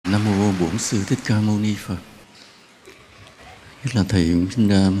Nam mô Bổn Sư Thích Ca Mâu Ni Phật. Nhất là thầy cũng xin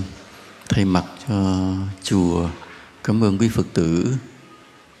thay mặt cho chùa cảm ơn quý Phật tử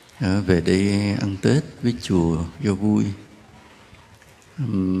về đây ăn Tết với chùa cho vui.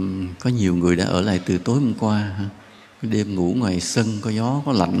 Có nhiều người đã ở lại từ tối hôm qua. Cái đêm ngủ ngoài sân có gió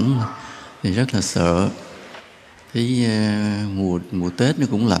có lạnh thì rất là sợ. Thấy mùa Tết nó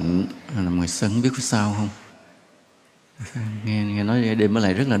cũng lạnh, nằm ngoài sân không biết có sao không. Nghe nói đêm ở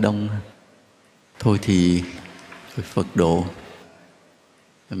lại rất là đông. Thôi thì Phật độ.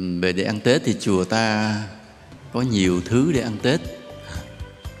 Về để ăn Tết thì chùa ta có nhiều thứ để ăn Tết.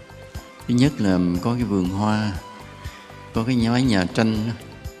 Thứ nhất là có cái vườn hoa, có cái mái nhà tranh.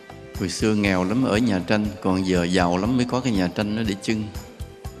 Hồi xưa nghèo lắm ở nhà tranh, còn giờ giàu lắm mới có cái nhà tranh đó để trưng.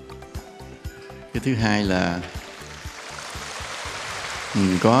 Cái thứ hai là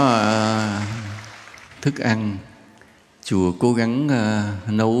có thức ăn. Chùa cố gắng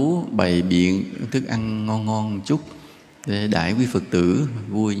nấu bày biện thức ăn ngon ngon một chút để đãi quý Phật tử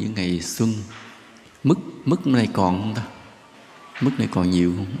vui những ngày xuân. Mứt này còn không ta? Mứt này còn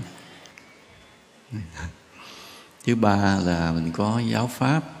nhiều không? Thứ ba là mình có giáo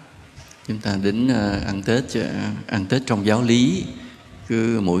pháp. Chúng ta đến ăn Tết trong giáo lý.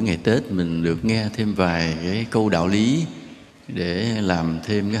 Cứ mỗi ngày Tết mình được nghe thêm vài cái câu đạo lý để làm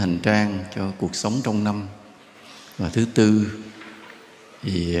thêm cái hành trang cho cuộc sống trong năm. Và thứ tư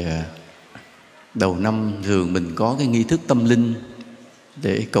thì đầu năm thường mình có cái nghi thức tâm linh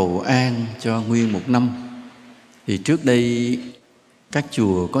để cầu an cho nguyên một năm. Thì trước đây các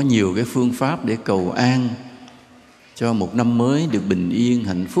chùa có nhiều cái phương pháp để cầu an cho một năm mới được bình yên,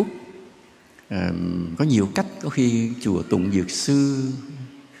 hạnh phúc. Có nhiều cách, có khi chùa tụng dược sư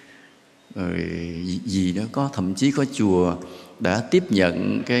rồi gì đó, có thậm chí có chùa đã tiếp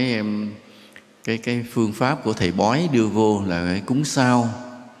nhận cái phương pháp của thầy bói đưa vô là cái cúng sao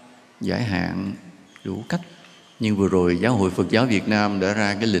giải hạn đủ cách. Nhưng vừa rồi Giáo hội Phật giáo Việt Nam đã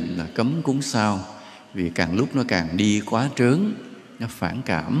ra cái lệnh là cấm cúng sao, vì càng lúc nó càng đi quá trớn, nó phản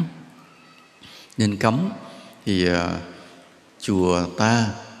cảm nên cấm. Thì chùa ta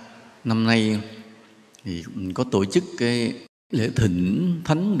năm nay thì có tổ chức cái lễ thỉnh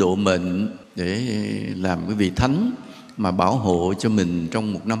thánh độ mệnh để làm cái vị thánh mà bảo hộ cho mình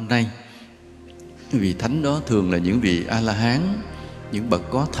trong một năm nay. Cái vị thánh đó thường là những vị A-la-hán, những bậc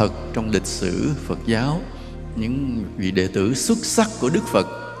có thật trong lịch sử Phật giáo, những vị đệ tử xuất sắc của Đức Phật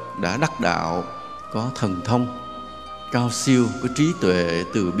đã đắc đạo, có thần thông cao siêu, có trí tuệ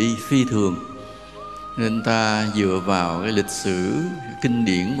từ bi phi thường. Nên ta dựa vào cái lịch sử kinh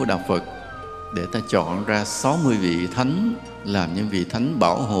điển của Đạo Phật để ta chọn ra 60 vị thánh làm những vị thánh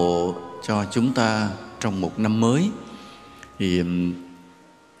bảo hộ cho chúng ta trong một năm mới. Thì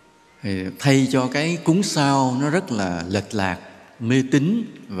thay cho cái cúng sao nó rất là lệch lạc, mê tín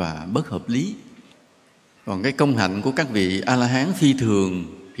và bất hợp lý. Còn cái công hạnh của các vị A-la-hán phi thường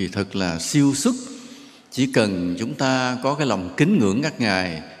thì thật là siêu xuất. Chỉ cần chúng ta có cái lòng kính ngưỡng các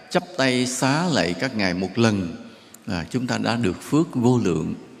ngài, chắp tay xá lạy các ngài một lần là chúng ta đã được phước vô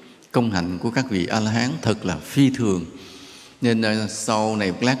lượng. Công hạnh của các vị A-la-hán thật là phi thường. Nên sau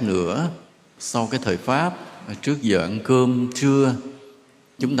này một lát nữa, sau cái thời Pháp, trước giờ ăn cơm trưa,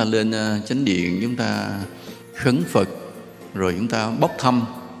 chúng ta lên chánh điện, chúng ta khấn Phật, rồi chúng ta bốc thăm,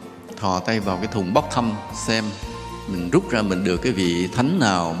 thò tay vào cái thùng bốc thăm xem mình rút ra mình được cái vị thánh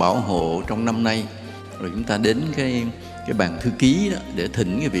nào bảo hộ trong năm nay. Rồi chúng ta đến cái bàn thư ký đó để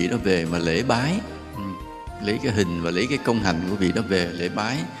thỉnh cái vị đó về mà lễ bái, lấy cái hình và lấy cái công hạnh của vị đó về lễ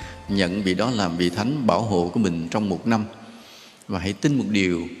bái, nhận vị đó làm vị thánh bảo hộ của mình trong một năm. Và hãy tin một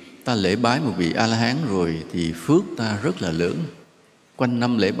điều, ta lễ bái một vị A-la-hán rồi thì phước ta rất là lớn. Quanh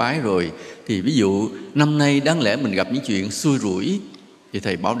năm lễ bái rồi thì ví dụ năm nay đáng lẽ mình gặp những chuyện xui rủi thì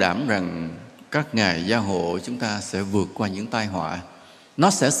thầy bảo đảm rằng các ngài gia hộ chúng ta sẽ vượt qua những tai họa.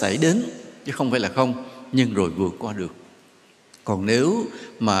 Nó sẽ xảy đến chứ không phải là không, nhưng rồi vượt qua được. Còn nếu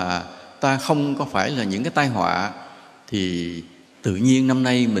mà ta không có phải là những cái tai họa thì tự nhiên năm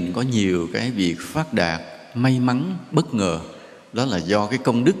nay mình có nhiều cái việc phát đạt, may mắn, bất ngờ. Đó là do cái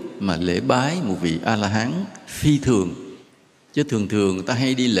công đức mà lễ bái một vị A-la-hán phi thường. Chứ thường ta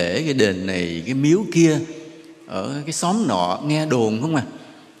hay đi lễ cái đền này, cái miếu kia, ở cái xóm nọ nghe đồn không à.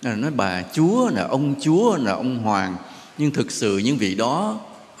 Nói bà chúa, là ông hoàng. Nhưng thực sự những vị đó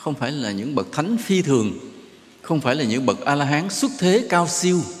không phải là những bậc thánh phi thường, không phải là những bậc A-la-hán xuất thế cao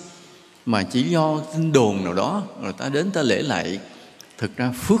siêu, mà chỉ do tin đồn nào đó rồi ta đến ta lễ lại. Thực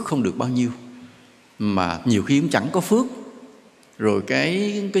ra phước không được bao nhiêu, mà nhiều khi cũng chẳng có phước. Rồi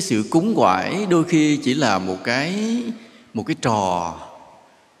cái sự cúng quải đôi khi chỉ là một cái trò.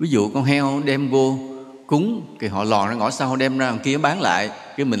 Ví dụ con heo đem vô cúng, thì họ lò ra ngõ sau đem ra đằng kia bán lại,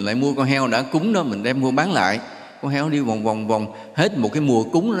 cái mình lại mua con heo đã cúng đó, mình đem mua bán lại. Con heo đi vòng vòng hết một cái mùa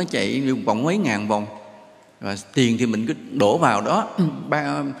cúng nó chạy vòng mấy ngàn vòng, và tiền thì mình cứ đổ vào đó.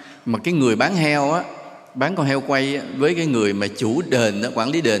 Mà cái người bán heo á, bán con heo quay á, với cái người mà chủ đền đó, quản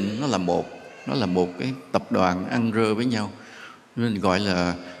lý đền, nó là một cái tập đoàn ăn rơ với nhau, nên gọi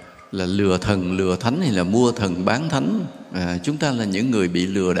là lừa thần lừa thánh hay là mua thần bán thánh. Chúng ta là những người bị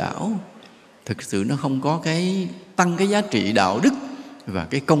lừa đảo. Thực sự nó không có cái tăng cái giá trị đạo đức và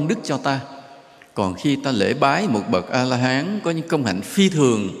cái công đức cho ta. Còn khi ta lễ bái một bậc A-la-hán có những công hạnh phi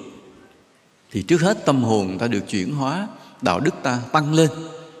thường, thì trước hết tâm hồn ta được chuyển hóa, đạo đức ta tăng lên.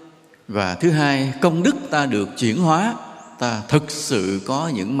 Và thứ hai, công đức ta được chuyển hóa, ta thực sự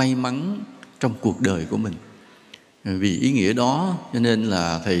có những may mắn trong cuộc đời của mình. Vì ý nghĩa đó cho nên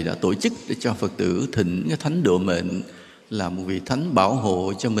là Thầy đã tổ chức để cho Phật tử thỉnh cái thánh độ mệnh, là một vị thánh bảo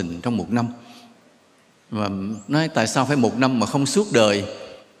hộ cho mình trong một năm. Và nói tại sao phải một năm mà không suốt đời?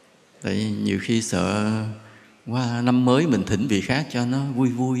 Tại nhiều khi sợ qua năm mới mình thỉnh vị khác cho nó vui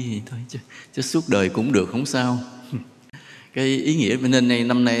vui thì thôi, chứ suốt đời cũng được, không sao. Cái ý nghĩa nên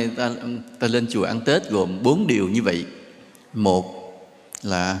năm nay ta lên chùa ăn Tết gồm 4 điều như vậy. Một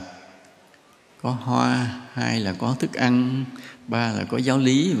là có hoa, 2 là có thức ăn, 3 là có giáo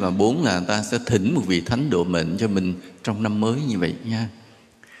lý, và 4 là ta sẽ thỉnh một vị thánh độ mệnh cho mình trong năm mới như vậy nha.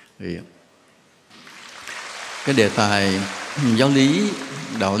 Thì cái đề tài giáo lý,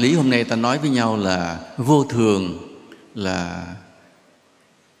 đạo lý hôm nay ta nói với nhau là vô thường là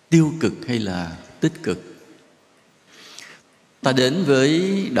tiêu cực hay là tích cực. Ta đến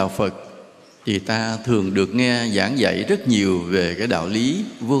với đạo Phật thì ta thường được nghe giảng dạy rất nhiều về cái đạo lý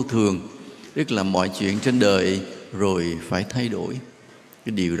vô thường, tức là mọi chuyện trên đời rồi phải thay đổi.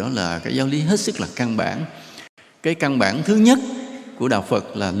 Cái điều đó là cái giáo lý hết sức là căn bản. Cái căn bản thứ nhất của đạo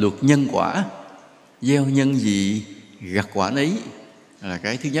Phật là luật nhân quả. Gieo nhân gì gặt quả nấy là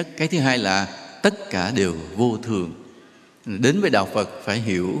cái thứ nhất. Cái thứ hai là tất cả đều vô thường. Đến với đạo Phật phải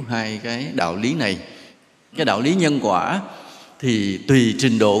hiểu hai cái đạo lý này. Cái đạo lý nhân quả thì tùy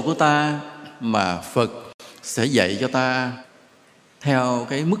trình độ của ta mà Phật sẽ dạy cho ta theo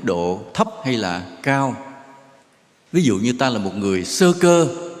cái mức độ thấp hay là cao. Ví dụ như ta là một người sơ cơ,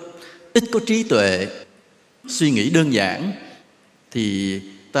 ít có trí tuệ, suy nghĩ đơn giản, thì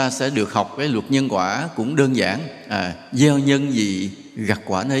ta sẽ được học cái luật nhân quả cũng đơn giản. Gieo nhân gì gặt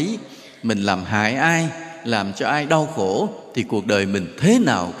quả nấy. Mình làm hại ai, làm cho ai đau khổ, thì cuộc đời mình thế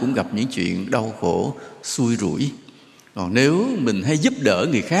nào cũng gặp những chuyện đau khổ, xui rủi. Còn nếu mình hay giúp đỡ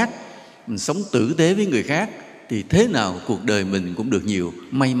người khác, mình sống tử tế với người khác, thì thế nào cuộc đời mình cũng được nhiều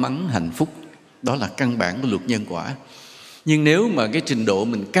may mắn, hạnh phúc. Đó là căn bản của luật nhân quả. Nhưng nếu mà cái trình độ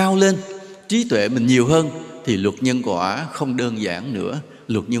mình cao lên, trí tuệ mình nhiều hơn, thì luật nhân quả không đơn giản nữa.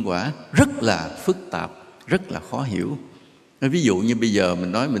 Luật nhân quả rất là phức tạp, rất là khó hiểu. Ví dụ như bây giờ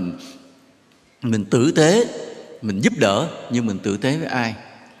mình nói mình tử tế, mình giúp đỡ, nhưng mình tử tế với ai?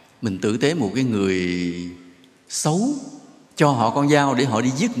 Mình tử tế một cái người xấu, cho họ con dao để họ đi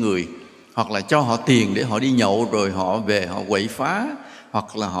giết người, hoặc là cho họ tiền để họ đi nhậu rồi họ về họ quậy phá,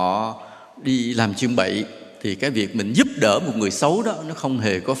 hoặc là họ đi làm chuyện bậy, thì cái việc mình giúp đỡ một người xấu đó nó không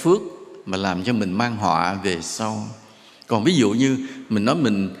hề có phước, mà làm cho mình mang họa về sau. Còn ví dụ như mình nói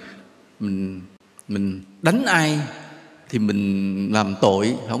mình đánh ai thì mình làm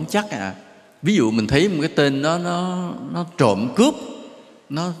tội không chắc Ví dụ mình thấy một cái tên nó trộm cướp,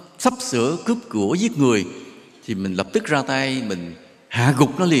 nó sắp sửa cướp của giết người, thì mình lập tức ra tay mình hạ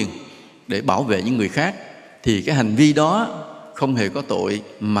gục nó liền để bảo vệ những người khác, thì cái hành vi đó không hề có tội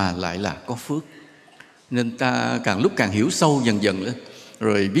mà lại là có phước. Nên ta càng lúc càng hiểu sâu dần dần lên.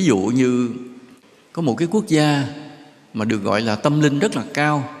 Rồi ví dụ như có một cái quốc gia mà được gọi là tâm linh rất là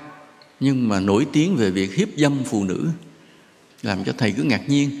cao, nhưng mà nổi tiếng về việc hiếp dâm phụ nữ, làm cho thầy cứ ngạc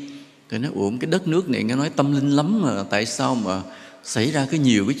nhiên. Thầy nói cái đất nước này nghe nói tâm linh lắm mà tại sao mà xảy ra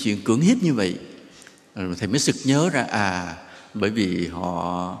nhiều cái chuyện cưỡng hiếp như vậy? Rồi thầy mới sực nhớ ra bởi vì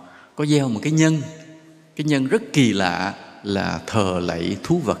họ có gieo một cái nhân rất kỳ lạ là thờ lạy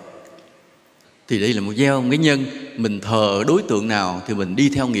thú vật. Thì đây là gieo một cái nhân, mình thờ đối tượng nào thì mình đi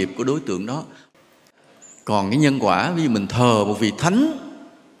theo nghiệp của đối tượng đó. Còn cái nhân quả, ví dụ mình thờ một vị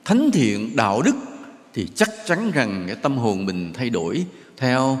thánh thiện đạo đức, thì chắc chắn rằng cái tâm hồn mình thay đổi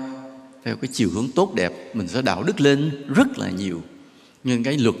theo cái chiều hướng tốt đẹp, mình sẽ đạo đức lên rất là nhiều. Nhưng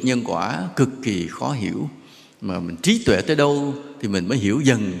cái luật nhân quả cực kỳ khó hiểu, mà mình trí tuệ tới đâu thì mình mới hiểu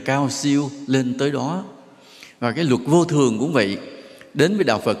dần cao siêu lên tới đó. Và cái luật vô thường cũng vậy. Đến với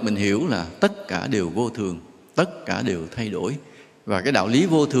đạo Phật mình hiểu là tất cả đều vô thường, tất cả đều thay đổi. Và cái đạo lý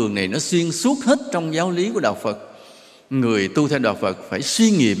vô thường này nó xuyên suốt hết trong giáo lý của đạo Phật. người tu theo đạo Phật phải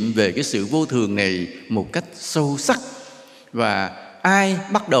suy nghiệm về cái sự vô thường này một cách sâu sắc. Và ai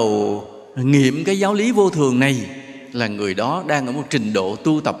bắt đầu nghiệm cái giáo lý vô thường này là người đó đang ở một trình độ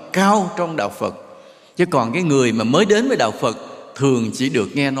tu tập cao trong đạo Phật. Chứ còn cái người mà mới đến với đạo Phật thường chỉ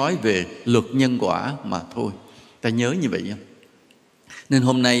được nghe nói về luật nhân quả mà thôi. Ta nhớ như vậy. Nên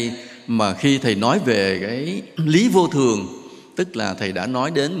hôm nay mà khi Thầy nói về cái lý vô thường, tức là Thầy đã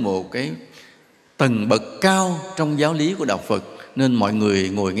nói đến một cái tầng bậc cao trong giáo lý của đạo Phật. Nên mọi người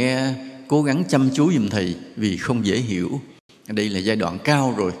ngồi nghe cố gắng chăm chú giùm Thầy, vì không dễ hiểu. Đây là giai đoạn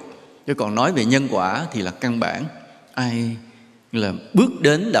cao rồi. Chứ còn nói về nhân quả thì là căn bản. Ai là bước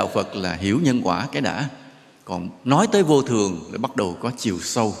đến đạo Phật là hiểu nhân quả cái đã. Còn nói tới vô thường là bắt đầu có chiều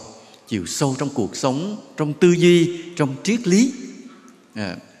sâu trong cuộc sống, trong tư duy, trong triết lý.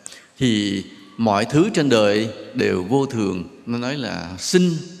 Thì mọi thứ trên đời đều vô thường. Nó nói là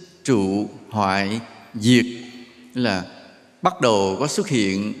sinh, trụ, hoại, diệt. Là bắt đầu có xuất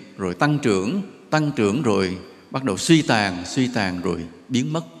hiện rồi tăng trưởng rồi bắt đầu suy tàn rồi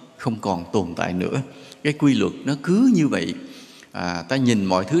biến mất, không còn tồn tại nữa. Cái quy luật nó cứ như vậy. Ta nhìn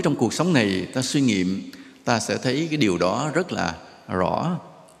mọi thứ trong cuộc sống này, ta suy nghiệm, ta sẽ thấy cái điều đó rất là rõ.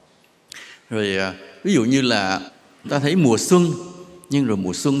 Rồi ví dụ như là ta thấy mùa xuân, nhưng rồi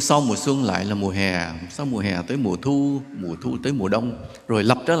mùa xuân sau mùa xuân lại là mùa hè, sau mùa hè tới mùa thu tới mùa đông, rồi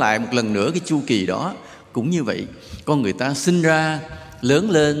lặp trở lại một lần nữa cái chu kỳ đó. Cũng như vậy, con người ta sinh ra,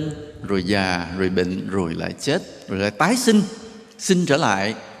 lớn lên, rồi già, rồi bệnh, rồi lại chết, rồi lại tái sinh trở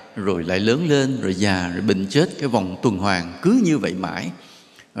lại, rồi lại lớn lên, rồi già, rồi bệnh chết. Cái vòng tuần hoàn cứ như vậy mãi.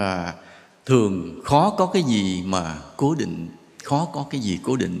 Thường khó có cái gì mà cố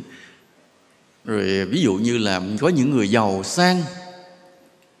định. Rồi ví dụ như là có những người giàu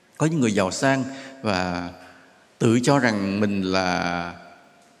sang và tự cho rằng mình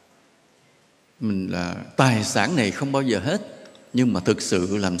là tài sản này không bao giờ hết. Nhưng mà thực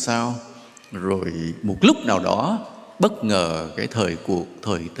sự làm sao? Rồi một lúc nào đó bất ngờ cái thời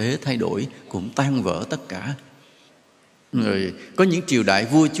thế thay đổi, cũng tan vỡ tất cả. Rồi có những triều đại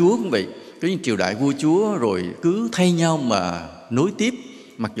vua chúa cũng vậy. Có những triều đại vua chúa rồi cứ thay nhau mà nối tiếp.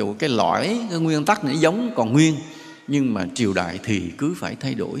 Mặc dù cái nguyên tắc này giống còn nguyên, nhưng mà triều đại thì cứ phải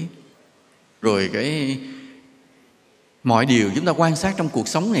thay đổi. Rồi mọi điều chúng ta quan sát trong cuộc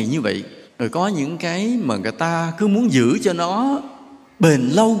sống này như vậy. Rồi có những cái mà người ta cứ muốn giữ cho nó bền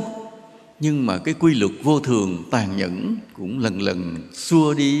lâu, nhưng mà cái quy luật vô thường tàn nhẫn cũng lần lần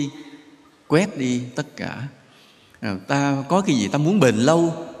xua đi, quét đi tất cả. Ta có cái gì ta muốn bền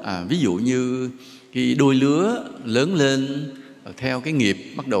lâu. Ví dụ như khi đôi lứa lớn lên theo cái nghiệp,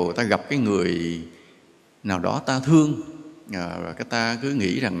 bắt đầu ta gặp cái người nào đó ta thương, và cái ta cứ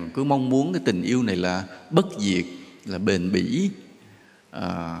nghĩ rằng, cứ mong muốn cái tình yêu này là bất diệt, là bền bỉ.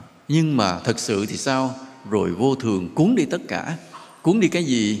 Nhưng mà thật sự thì sao? Rồi vô thường cuốn đi tất cả. Cuốn đi cái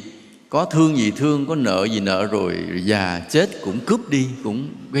gì? Có thương gì thương, có nợ gì nợ, rồi già chết cũng cướp đi, cũng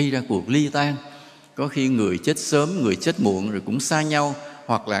gây ra cuộc ly tan. Có khi người chết sớm, người chết muộn, rồi cũng xa nhau.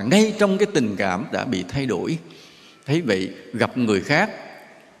 Hoặc là ngay trong cái tình cảm đã bị thay đổi. Thấy vậy, gặp người khác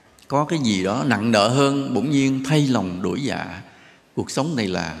có cái gì đó nặng nợ hơn, bỗng nhiên thay lòng đổi dạ. Cuộc sống này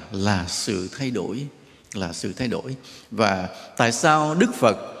là sự thay đổi, là sự thay đổi. Và tại sao Đức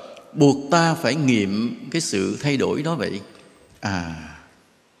Phật buộc ta phải nghiệm cái sự thay đổi đó vậy?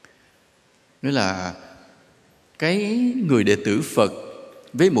 Nghĩa là cái người đệ tử Phật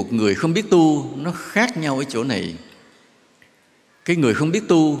với một người không biết tu nó khác nhau ở chỗ này. Cái người không biết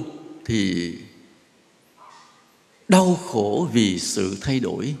tu thì đau khổ vì sự thay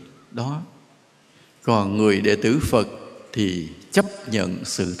đổi đó. Còn người đệ tử Phật thì chấp nhận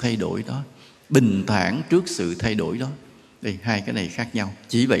sự thay đổi đó, bình thản trước sự thay đổi đó. Đây, hai cái này khác nhau,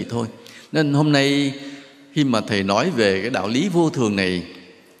 chỉ vậy thôi. Nên hôm nay khi mà Thầy nói về cái đạo lý vô thường này,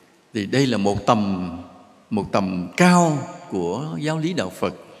 thì đây là một tầm cao của giáo lý đạo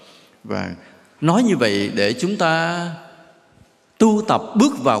Phật. Và nói như vậy để chúng ta tu tập,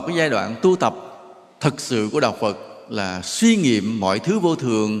 bước vào cái giai đoạn tu tập thật sự của đạo Phật là suy nghiệm mọi thứ vô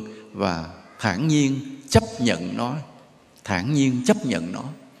thường và thản nhiên chấp nhận nó. Thản nhiên chấp nhận nó.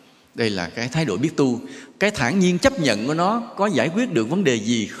 Đây là cái thái độ biết tu. Cái thản nhiên chấp nhận của nó có giải quyết được vấn đề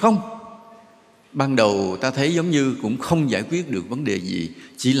gì không? Ban đầu ta thấy giống như cũng không giải quyết được vấn đề gì,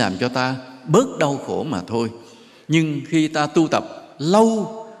 chỉ làm cho ta bớt đau khổ mà thôi. Nhưng khi ta tu tập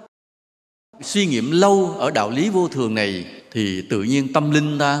lâu, suy nghiệm lâu ở đạo lý vô thường này, thì tự nhiên tâm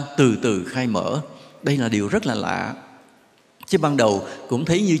linh ta từ từ khai mở. Đây là điều rất là lạ. Chứ ban đầu cũng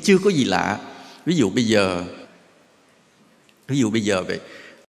thấy như chưa có gì lạ. Ví dụ bây giờ vậy,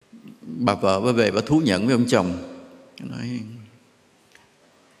 bà vợ về bà thú nhận với ông chồng, nói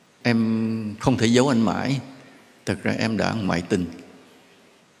em không thể giấu anh mãi, Thật ra em đã ngoại tình,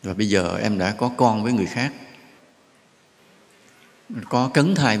 và bây giờ em đã có con với người khác, có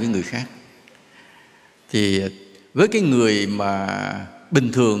cấn thai với người khác. Thì với cái người mà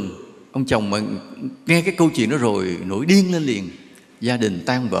bình thường, ông chồng mà nghe cái câu chuyện đó rồi nổi điên lên liền, gia đình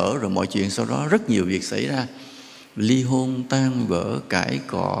tan vỡ, rồi mọi chuyện sau đó rất nhiều việc xảy ra, ly hôn, tan vỡ, cãi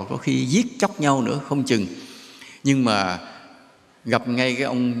cọ, có khi giết chóc nhau nữa không chừng. Nhưng mà gặp ngay cái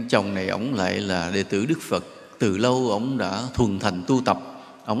ông chồng này, ổng lại là đệ tử Đức Phật, từ lâu ổng đã thuần thành tu tập,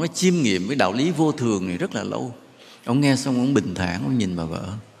 ổng đã chiêm nghiệm cái đạo lý vô thường này rất là lâu. Ổng nghe xong ổng bình thản, ổng nhìn bà vợ,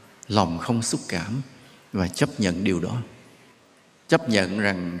 lòng không xúc cảm và chấp nhận điều đó. Chấp nhận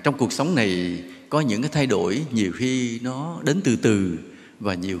rằng trong cuộc sống này có những cái thay đổi, nhiều khi nó đến từ từ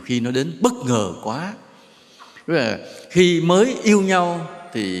và nhiều khi nó đến bất ngờ quá. Khi mới yêu nhau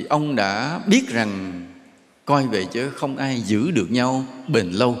thì ông đã biết rằng coi về chứ không ai giữ được nhau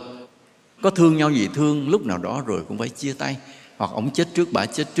bền lâu. Có thương nhau gì thương, lúc nào đó rồi cũng phải chia tay. Hoặc ông chết trước, bà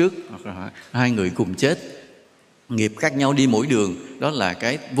chết trước, hoặc là hai người cùng chết. Nghiệp khác nhau đi mỗi đường, đó là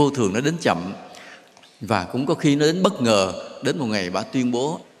cái vô thường nó đến chậm. Và cũng có khi nó đến bất ngờ, đến một ngày bà tuyên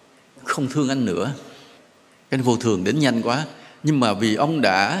bố không thương anh nữa. Cái vô thường đến nhanh quá. Nhưng mà vì ông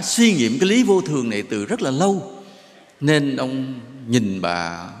đã suy nghiệm cái lý vô thường này từ rất là lâu, nên ông nhìn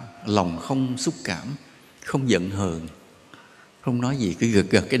bà lòng không xúc cảm, không giận hờn, không nói gì, cứ gật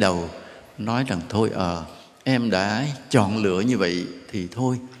gật cái đầu, nói rằng thôi em đã chọn lựa như vậy thì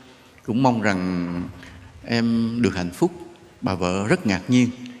thôi, cũng mong rằng em được hạnh phúc. Bà vợ rất ngạc nhiên,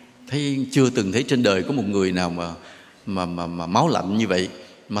 thấy chưa từng thấy trên đời có một người nào mà máu lạnh như vậy.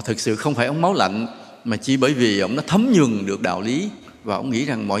 Mà thực sự không phải ông máu lạnh, mà chỉ bởi vì ông đã thấm nhuần được đạo lý, và ông nghĩ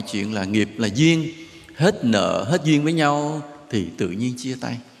rằng mọi chuyện là nghiệp, là duyên, hết nợ hết duyên với nhau thì tự nhiên chia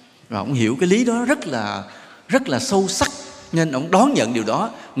tay. Và ông hiểu cái lý đó rất là sâu sắc, nên ông đón nhận điều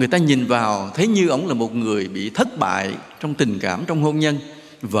đó. Người ta nhìn vào thấy như ông là một người bị thất bại trong tình cảm, trong hôn nhân,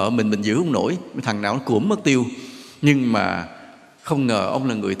 vợ mình giữ không nổi, thằng nào nó cuỗm mất tiêu. Nhưng mà không ngờ ông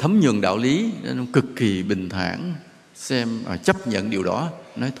là người thấm nhuần đạo lý, nên ông cực kỳ bình thản, xem chấp nhận điều đó,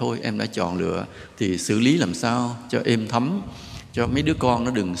 nói thôi em đã chọn lựa thì xử lý làm sao cho êm thấm, cho mấy đứa con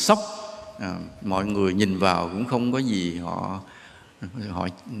nó đừng sốc. Mọi người nhìn vào cũng không có gì,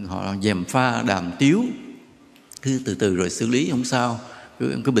 họ gièm pha đàm tiếu, cứ từ từ rồi xử lý không sao,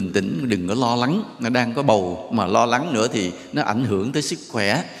 cứ bình tĩnh, đừng có lo lắng. Nó đang có bầu mà lo lắng nữa thì nó ảnh hưởng tới sức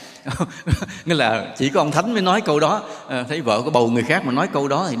khỏe. Nghĩa là chỉ có ông Thánh mới nói câu đó. Thấy vợ có bầu người khác mà nói câu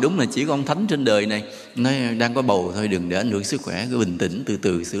đó thì đúng là chỉ có ông Thánh trên đời này. Nói đang có bầu thôi, đừng để ảnh hưởng sức khỏe, cứ bình tĩnh từ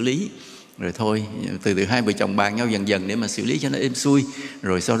từ xử lý. Rồi thôi, từ từ hai vợ chồng bàn nhau dần dần để mà xử lý cho nó êm xuôi.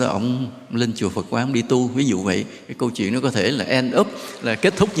 Rồi sau đó ông lên chùa Phật quán đi tu, ví dụ vậy. Cái câu chuyện nó có thể là end up, là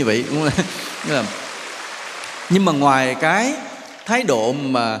kết thúc như vậy, đúng không? Nhưng mà ngoài cái thái độ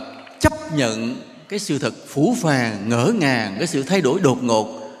mà chấp nhận cái sự thật phũ phàng, ngỡ ngàng, cái sự thay đổi đột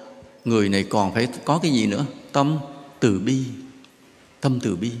ngột, người này còn phải có cái gì nữa? Tâm từ bi. Tâm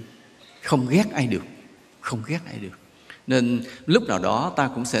từ bi, không ghét ai được, không ghét ai được. Nên lúc nào đó ta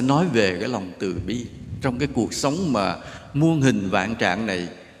cũng sẽ nói về cái lòng từ bi trong cái cuộc sống mà muôn hình vạn trạng này,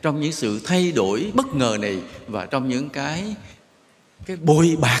 trong những sự thay đổi bất ngờ này, và trong những cái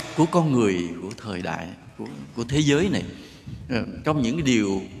bội bạc của con người, của thời đại, của thế giới này, trong những cái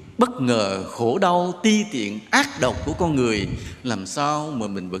điều bất ngờ, khổ đau, ti tiện, ác độc của con người, làm sao mà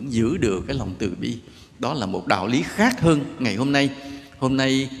mình vẫn giữ được cái lòng từ bi. Đó là một đạo lý khác hơn ngày hôm nay. Hôm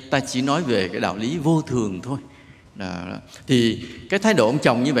nay ta chỉ nói về cái đạo lý vô thường thôi. Thì cái thái độ ông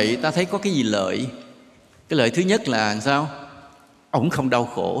chồng như vậy, ta thấy có cái gì lợi? Cái lợi thứ nhất là sao? Ổng không đau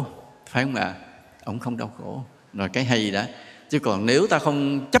khổ, phải không ạ? Ổng không đau khổ, rồi cái hay đó. Chứ còn nếu ta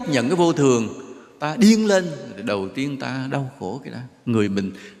không chấp nhận cái vô thường, ta điên lên, đầu tiên ta đau khổ cái đó.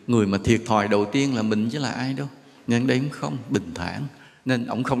 Người mà thiệt thòi đầu tiên là mình chứ là ai đâu. Nhưng đây cũng không, bình thản. Nên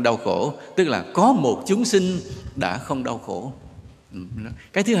ổng không đau khổ, tức là có một chúng sinh đã không đau khổ.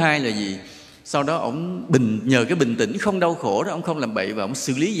 Cái thứ hai là gì? Sau đó ổng nhờ cái bình tĩnh không đau khổ đó, ổng không làm bậy và ổng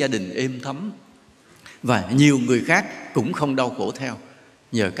xử lý gia đình êm thấm. Và nhiều người khác cũng không đau khổ theo,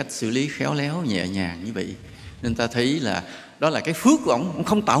 nhờ cách xử lý khéo léo, nhẹ nhàng như vậy. Nên ta thấy là đó là cái phước của ổng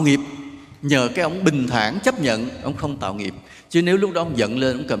không tạo nghiệp. Nhờ cái ổng bình thản chấp nhận, ổng không tạo nghiệp. Chứ nếu lúc đó ổng giận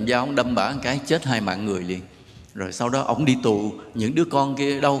lên, ổng cầm dao, ổng đâm bả một cái, chết 2 mạng người liền. Rồi sau đó ổng đi tù, những đứa con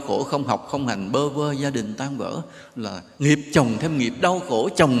kia đau khổ, không học, không hành, bơ vơ, gia đình tan vỡ. Là nghiệp chồng thêm nghiệp, đau khổ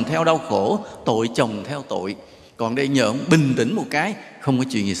chồng theo đau khổ, tội chồng theo tội. Còn đây nhờ ổng bình tĩnh một cái, không có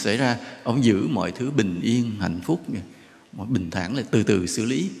chuyện gì xảy ra, ổng giữ mọi thứ bình yên, hạnh phúc, mọi bình thản là từ từ xử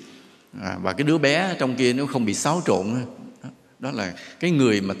lý. Và cái đứa bé trong kia nó không bị xáo trộn. Đó là cái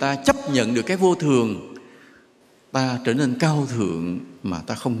người mà ta chấp nhận được cái vô thường, ta trở nên cao thượng mà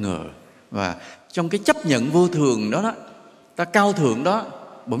ta không ngờ. Và trong cái chấp nhận vô thường đó, ta cao thượng đó,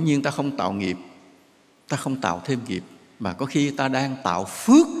 bỗng nhiên ta không tạo nghiệp, ta không tạo thêm nghiệp, mà có khi ta đang tạo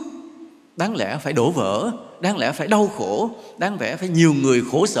phước. Đáng lẽ phải đổ vỡ, đáng lẽ phải đau khổ, đáng lẽ phải nhiều người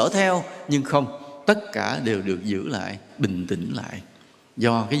khổ sở theo, nhưng không, tất cả đều được giữ lại, bình tĩnh lại.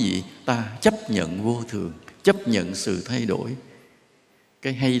 Do cái gì? Ta chấp nhận vô thường, chấp nhận sự thay đổi.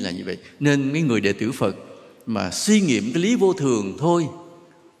 Cái hay là như vậy. Nên mấy người đệ tử Phật mà suy nghiệm cái lý vô thường thôi,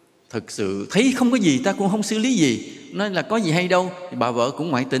 thực sự thấy không có gì, ta cũng không xử lý gì, nói là có gì hay đâu, thì bà vợ cũng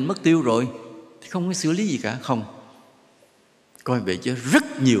ngoại tình mất tiêu rồi, thì không có xử lý gì cả. Không, coi vậy chứ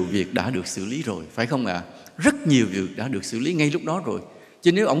rất nhiều việc đã được xử lý rồi, phải không ạ? Rất nhiều việc đã được xử lý ngay lúc đó rồi.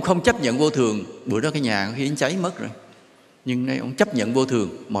 Chứ nếu ông không chấp nhận vô thường, bữa đó cái nhà khi cháy mất rồi. Nhưng nay ông chấp nhận vô thường,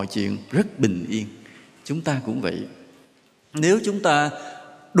 mọi chuyện rất bình yên. Chúng ta cũng vậy. Nếu chúng ta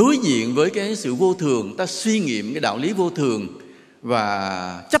đối diện với cái sự vô thường, ta suy nghiệm cái đạo lý vô thường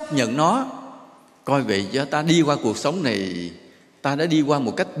và chấp nhận nó, coi vậy chứ ta đi qua cuộc sống này, ta đã đi qua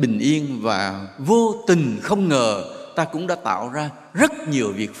một cách bình yên, và vô tình không ngờ ta cũng đã tạo ra rất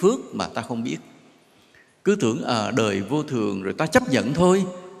nhiều việc phước mà ta không biết. Cứ tưởng đời vô thường rồi ta chấp nhận thôi,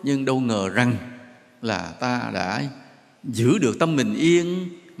 nhưng đâu ngờ rằng là ta đã giữ được tâm bình yên,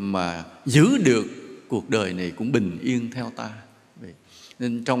 mà giữ được cuộc đời này cũng bình yên theo ta.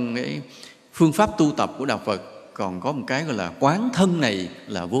 Nên trong cái phương pháp tu tập của Đạo Phật còn có một cái gọi là quán thân này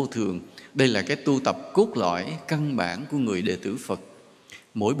là vô thường. Đây là cái tu tập cốt lõi căn bản của người đệ tử Phật.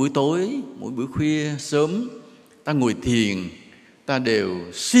 Mỗi buổi tối, mỗi buổi khuya sớm, ta ngồi thiền, ta đều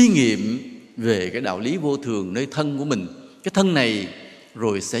suy nghiệm về cái đạo lý vô thường nơi thân của mình. Cái thân này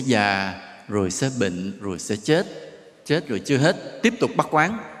rồi sẽ già, rồi sẽ bệnh, rồi sẽ chết. Chết rồi chưa hết, tiếp tục bắt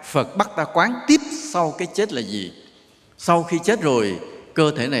quán. Phật bắt ta quán tiếp sau cái chết là gì? Sau khi chết rồi,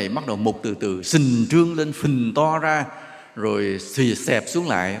 cơ thể này bắt đầu mục từ từ, sình trương lên, phình to ra, rồi xẹp xuống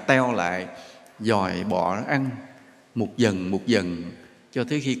lại, teo lại, dòi bọ ăn, một dần cho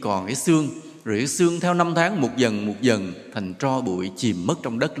tới khi còn cái xương. Rồi cái xương theo năm tháng một dần thành tro bụi, chìm mất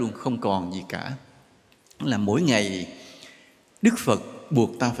trong đất luôn, không còn gì cả. Là mỗi ngày Đức Phật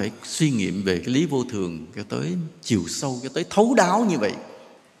buộc ta phải suy nghiệm về cái lý vô thường cho tới chiều sâu, cho tới thấu đáo như vậy.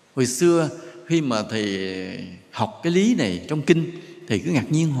 Hồi xưa khi mà thầy học cái lý này trong kinh, thầy cứ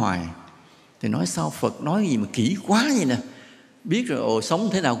ngạc nhiên hoài. Thầy nói sao Phật nói gì mà kỹ quá vậy nè. Biết rồi sống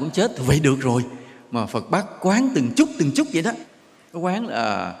thế nào cũng chết, vậy được rồi. Mà Phật bác quán từng chút vậy đó. Cái quán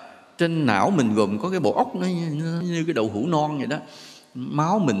là trên não mình gồm có cái bộ óc nó như cái đậu hũ non vậy đó.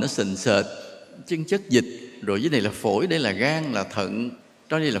 Máu mình nó sình sệt, chân chất dịch. Rồi dưới này là phổi, đây là gan, là thận.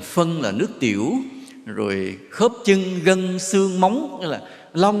 Đó đây là phân, là nước tiểu. Rồi khớp chân, gân, xương, móng, nghĩa là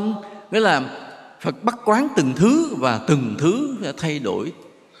lông. Nghĩa là Phật bắt quán từng thứ, và từng thứ thay đổi,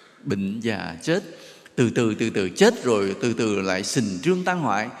 bệnh già chết, từ từ chết, rồi từ từ lại sình trương tan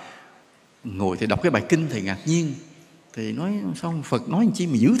hoại. Ngồi thì đọc cái bài kinh thầy ngạc nhiên. Thì nói sao Phật nói chi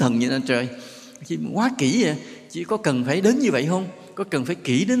mà dữ thần vậy nè trời, chi mà quá kỹ vậy, chỉ có cần phải đến như vậy không, có cần phải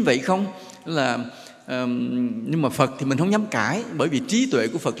kỹ đến vậy không? Là nhưng mà Phật thì mình không dám cãi, bởi vì trí tuệ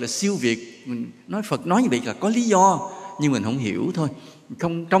của Phật là siêu việt. Mình nói Phật nói như vậy là có lý do, nhưng mình không hiểu thôi.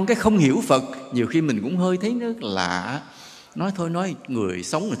 Trong cái không hiểu Phật, nhiều khi mình cũng hơi thấy nó lạ. Nói thôi, nói người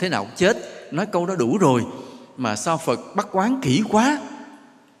sống rồi thế nào cũng chết, nói câu đó đủ rồi, mà sao Phật bắt quán kỹ quá?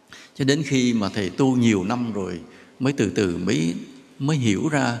 Cho đến khi mà thầy tu nhiều năm rồi mới từ từ mới hiểu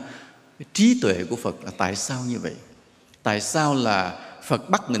ra cái trí tuệ của Phật là tại sao như vậy. Tại sao là Phật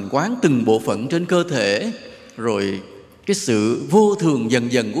bắt mình quán từng bộ phận trên cơ thể, rồi cái sự vô thường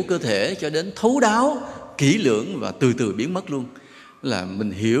dần dần của cơ thể cho đến thấu đáo, kỹ lưỡng và từ từ biến mất luôn. Là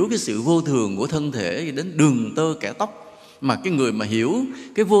mình hiểu cái sự vô thường của thân thể đến đường tơ kẻ tóc. Mà cái người mà hiểu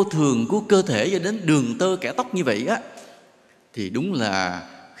cái vô thường của cơ thể cho đến đường tơ kẻ tóc như vậy á, thì đúng là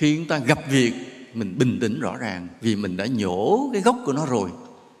khi chúng ta gặp việc mình bình tĩnh rõ ràng, vì mình đã nhổ cái gốc của nó rồi.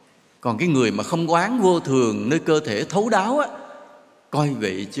 Còn cái người mà không quán vô thường nơi cơ thể thấu đáo á, coi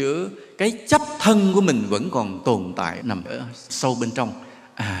vậy chứ cái chấp thân của mình vẫn còn tồn tại nằm ở sâu bên trong.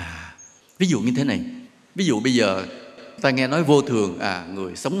 Ví dụ như thế này, ví dụ bây giờ ta nghe nói vô thường,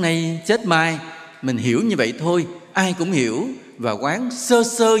 người sống nay chết mai, mình hiểu như vậy thôi, ai cũng hiểu và quán sơ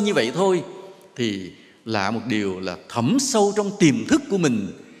sơ như vậy thôi, thì lạ một điều là thẳm sâu trong tiềm thức của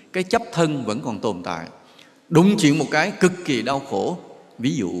mình, cái chấp thân vẫn còn tồn tại. Đụng chuyện một cái cực kỳ đau khổ.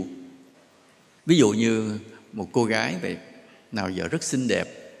 Ví dụ như một cô gái vậy, nào giờ rất xinh đẹp,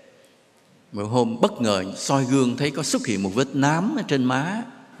 một hôm bất ngờ soi gương thấy có xuất hiện một vết nám ở trên má,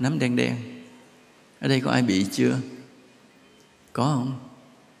 nám đen đen. Ở đây có ai bị chưa? Có không?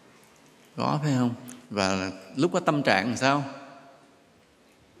 Có phải không? Và lúc đó tâm trạng làm sao?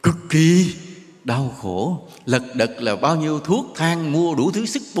 Cực kỳ đau khổ, lật đật là bao nhiêu thuốc thang, mua đủ thứ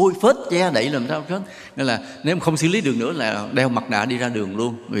sức bôi phết che đậy làm sao hết. Nên là nếu không xử lý được nữa là đeo mặt nạ đi ra đường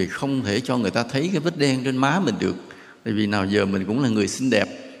luôn, vì không thể cho người ta thấy cái vết đen trên má mình được. Tại vì nào giờ mình cũng là người xinh đẹp,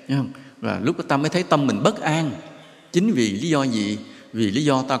 thấy không? Và lúc đó ta mới thấy tâm mình bất an. Chính vì lý do gì? Vì lý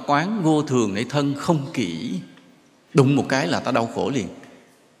do ta quán vô thường để thân không kỹ, đụng một cái là ta đau khổ liền.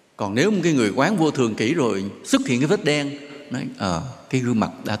 Còn nếu một cái người quán vô thường kỹ rồi xuất hiện cái vết đen, nói cái gương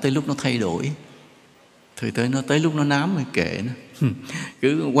mặt đã tới lúc nó thay đổi, thì tới lúc nó nám thì kệ nó.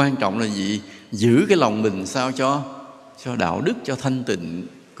 Cứ quan trọng là gì? Giữ cái lòng mình sao cho đạo đức, cho thanh tịnh.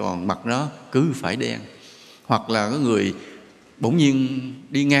 Còn mặt nó cứ phải đen. Hoặc là có người bỗng nhiên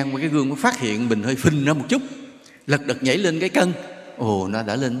đi ngang qua cái gương, nó phát hiện mình hơi phình ra một chút, lật đật nhảy lên cái cân, nó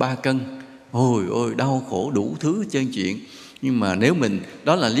đã lên 3 cân. Ôi ôi, đau khổ đủ thứ trơn chuyện. Nhưng mà nếu mình,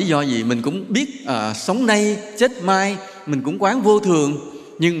 đó là lý do gì? Mình cũng biết sống nay chết mai, mình cũng quán vô thường,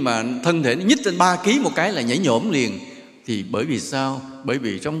 nhưng mà thân thể nó nhích lên 3 kg một cái là nhảy nhổm liền. Thì bởi vì sao? Bởi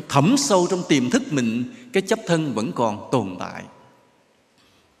vì trong thẳm sâu trong tiềm thức mình, cái chấp thân vẫn còn tồn tại.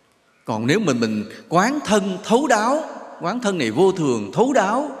 Còn nếu mình quán thân thấu đáo, quán thân này vô thường thấu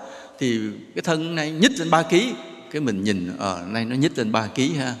đáo, thì cái thân này nhích lên 3 kg, cái mình nhìn nay nó nhích lên 3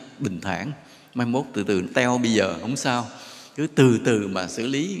 kg ha, bình thản. Mai mốt từ từ teo, bây giờ không sao, cứ từ từ mà xử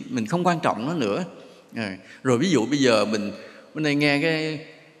lý, mình không quan trọng nó nữa. Rồi ví dụ bây giờ mình bên đây nghe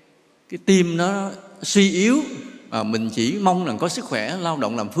cái tim nó suy yếu, mình chỉ mong là có sức khỏe lao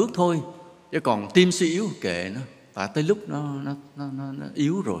động làm phước thôi. Chứ còn tim suy yếu kệ nó, đã tới lúc nó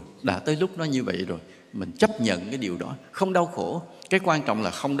yếu rồi, đã tới lúc nó như vậy rồi, mình chấp nhận cái điều đó, không đau khổ. Cái quan trọng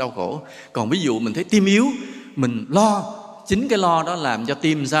là không đau khổ. Còn ví dụ mình thấy tim yếu, mình lo, chính cái lo đó làm cho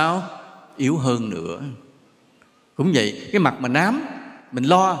tim sao? Yếu hơn nữa. Cũng vậy, cái mặt mà nám, mình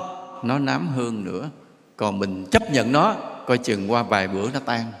lo, nó nám hơn nữa. Còn mình chấp nhận nó, coi chừng qua vài bữa nó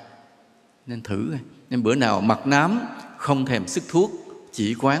tan. Nên thử. Nên bữa nào mặt nám, không thèm sức thuốc,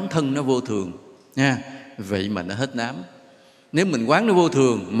 chỉ quán thân nó vô thường nha. Vậy mà nó hết nám. Nếu mình quán nó vô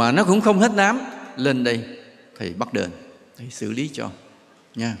thường mà nó cũng không hết nám, lên đây thầy bắt đền, thầy xử lý cho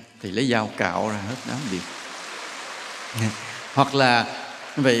nha. Thầy lấy dao cạo ra hết nám liền. Hoặc là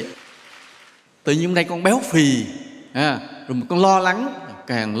vậy, tự nhiên hôm nay con béo phì, rồi con lo lắng,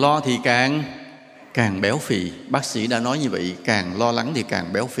 càng lo thì càng béo phì. Bác sĩ đã nói như vậy, càng lo lắng thì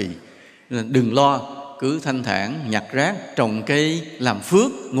càng béo phì. Nên đừng lo, cứ thanh thản, nhặt rác, trồng cây, làm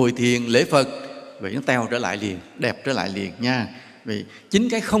phước, ngồi thiền, lễ Phật, vậy nó teo trở lại liền, đẹp trở lại liền nha. Vì chính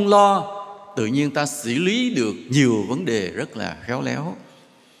cái không lo, tự nhiên ta xử lý được nhiều vấn đề rất là khéo léo.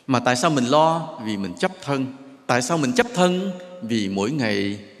 Mà tại sao mình lo? Vì mình chấp thân. Tại sao mình chấp thân? Vì mỗi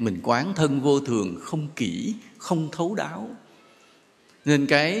ngày mình quán thân vô thường không kỹ, không thấu đáo. Nên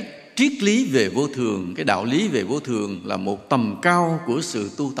cái triết lý về vô thường, cái đạo lý về vô thường là một tầm cao của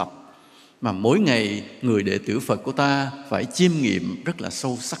sự tu tập mà mỗi ngày người đệ tử Phật của ta phải chiêm nghiệm rất là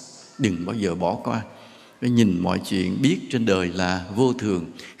sâu sắc, đừng bao giờ bỏ qua. Phải nhìn mọi chuyện, biết trên đời là vô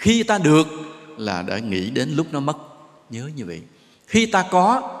thường. Khi ta được là đã nghĩ đến lúc nó mất, nhớ như vậy. Khi ta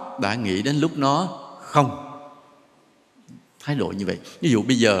có, đã nghĩ đến lúc nó không. Thái độ như vậy. Ví dụ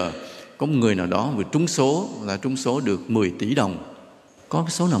bây giờ có một người nào đó vừa trúng số, là trúng số được 10 tỷ đồng. Có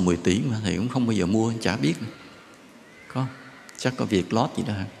cái số nào 10 tỷ mà thầy cũng không bao giờ mua, chả biết. Có, chắc có việc lót gì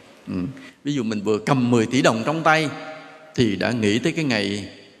đó hả? Ví dụ mình vừa cầm 10 tỷ đồng trong tay thì đã nghĩ tới cái ngày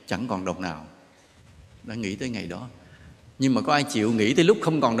chẳng còn đồng nào. Đã nghĩ tới ngày đó. Nhưng mà có ai chịu nghĩ tới lúc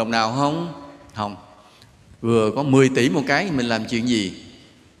không còn đồng nào không? Không. Vừa có 10 tỷ một cái, mình làm chuyện gì?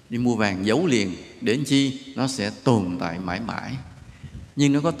 Đi mua vàng giấu liền. Đến chi? Nó sẽ tồn tại mãi mãi.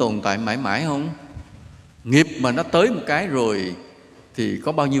 Nhưng nó có tồn tại mãi mãi không? Nghiệp mà nó tới một cái rồi thì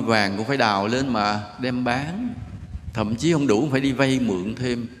có bao nhiêu vàng cũng phải đào lên mà đem bán. Thậm chí không đủ, phải đi vay mượn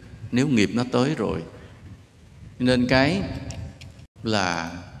thêm nếu nghiệp nó tới rồi. Nên cái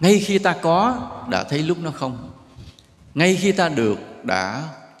là ngay khi ta có đã thấy lúc nó không. Ngay khi ta được đã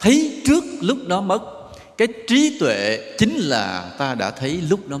thấy trước lúc nó mất. Cái trí tuệ chính là ta đã thấy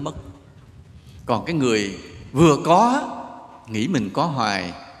lúc nó mất. Còn cái người vừa có, nghĩ mình có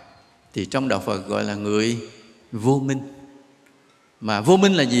hoài, thì trong đạo Phật gọi là người vô minh. Mà vô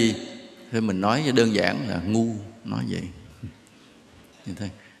minh là gì? Thì mình nói cho đơn giản là ngu, nói vậy.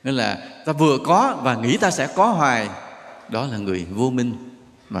 Nên là ta vừa có và nghĩ ta sẽ có hoài, đó là người vô minh.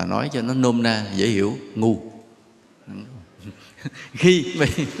 Mà nói cho nó nôm na, dễ hiểu, ngu. Khi vậy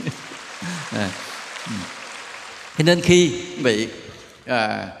thế nên khi vậy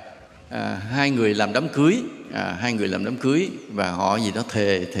hai người làm đám cưới, và họ gì đó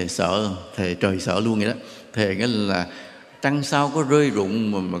thề sợ, thề trời sợ luôn vậy đó. Thề cái là trăng sao có rơi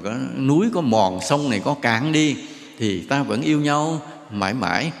rụng, mà có núi có mòn, sông này có cạn đi, thì ta vẫn yêu nhau mãi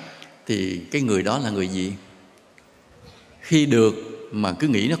mãi. thì cái người đó là người gì? Khi được mà cứ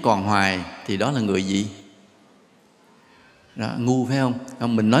nghĩ nó còn hoài thì đó là người gì? Đó, ngu phải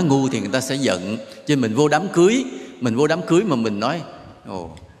không? Mình nói ngu thì người ta sẽ giận. Chứ mình vô đám cưới mà mình nói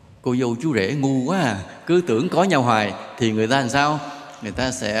ồ, cô dâu chú rể ngu quá à, cứ tưởng có nhau hoài, thì người ta làm sao? Người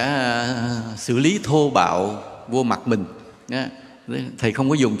ta sẽ xử lý thô bạo vô mặt mình. Thầy không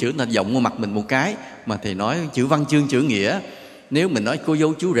có dùng chữ là giọng vô mặt mình một cái, mà thầy nói chữ văn chương chữ nghĩa. Nếu mình nói cô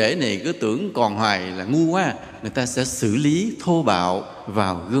dâu chú rể này cứ tưởng còn hoài là ngu quá, người ta sẽ xử lý thô bạo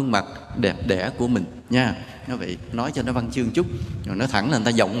vào gương mặt đẹp đẽ của mình nha. Nó vậy, nói cho nó văn chương chút, rồi nói thẳng là người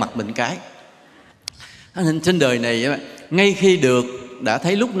ta giọng mặt mình cái. Nên trên đời này ngay khi được đã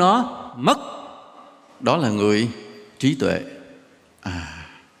thấy lúc nó mất, đó là người trí tuệ.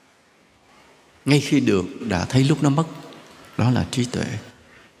 Ngay khi được đã thấy lúc nó mất, đó là trí tuệ.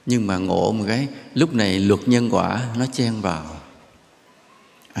 Nhưng mà ngộ một cái, lúc này luật nhân quả nó chen vào.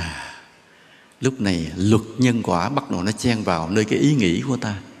 Lúc này luật nhân quả bắt đầu nó chen vào nơi cái ý nghĩ của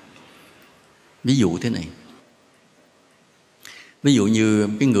ta. Ví dụ thế này, ví dụ như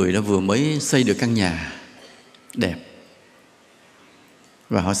cái người đó vừa mới xây được căn nhà đẹp,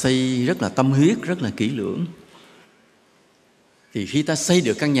 và họ xây rất là tâm huyết, rất là kỹ lưỡng. Thì khi ta xây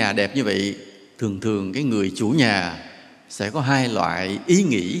được căn nhà đẹp như vậy, thường cái người chủ nhà sẽ có hai loại ý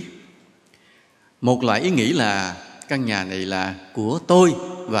nghĩ. Một loại ý nghĩ là căn nhà này là của tôi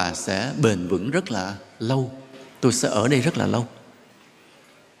và sẽ bền vững rất là lâu, tôi sẽ ở đây rất là lâu.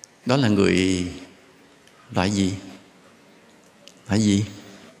 Đó là người loại gì? Loại gì?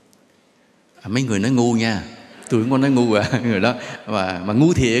 Mấy người nói ngu nha, tôi cũng có nói ngu người đó, mà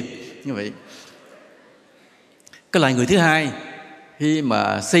ngu thiệt như vậy. Cái loại người thứ hai, khi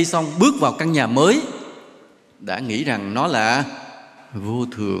mà xây xong bước vào căn nhà mới đã nghĩ rằng nó là vô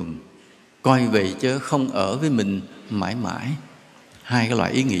thường, coi vậy chứ không ở với mình mãi mãi. Hai cái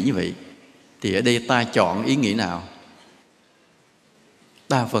loại ý nghĩ như vậy. Thì ở đây ta chọn ý nghĩ nào?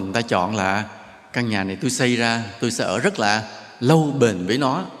 Đa phần ta chọn là căn nhà này tôi xây ra tôi sẽ ở rất là lâu bền với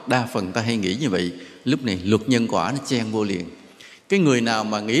nó. Đa phần ta hay nghĩ như vậy. Lúc này luật nhân quả nó chen vô liền. Cái người nào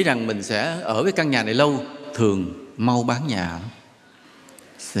mà nghĩ rằng mình sẽ ở với căn nhà này lâu thường mau bán nhà,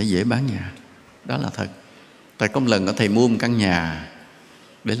 sẽ dễ bán nhà. Đó là thật. Tại có một lần thầy mua một căn nhà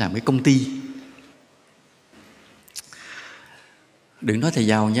để làm cái công ty. Đừng nói thầy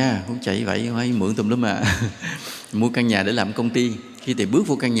giàu nha, không chạy vậy, hay mượn tùm lum mà. Mua căn nhà để làm công ty. Khi thầy bước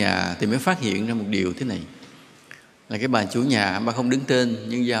vô căn nhà thì mới phát hiện ra một điều thế này, là cái bà chủ nhà, bà không đứng tên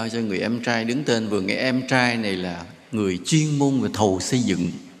nhưng giao cho người em trai đứng tên. Vừa nghe em trai này là người chuyên môn về thầu xây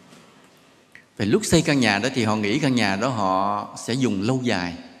dựng. Và lúc xây căn nhà đó thì họ nghĩ căn nhà đó họ sẽ dùng lâu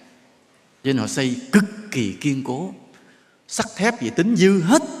dài, cho nên họ xây cực kỳ kiên cố, sắt thép gì tính dư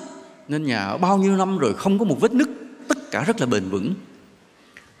hết, nên nhà ở bao nhiêu năm rồi không có một vết nứt, tất cả rất là bền vững.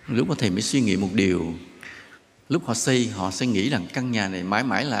 Lúc đó thầy mới suy nghĩ một điều, lúc họ xây họ sẽ nghĩ rằng căn nhà này mãi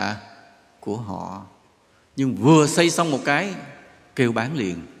mãi là của họ, nhưng vừa xây xong một cái kêu bán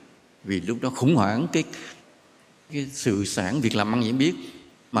liền, vì lúc đó khủng hoảng cái sự sản việc làm ăn gì biết,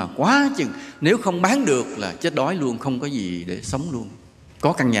 mà quá chừng nếu không bán được là chết đói luôn, không có gì để sống luôn.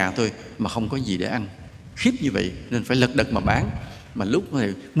 Có căn nhà thôi mà không có gì để ăn, khiếp như vậy nên phải lật đật mà bán. Mà lúc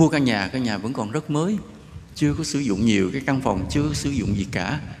này mua căn nhà vẫn còn rất mới, chưa có sử dụng nhiều, cái căn phòng chưa sử dụng gì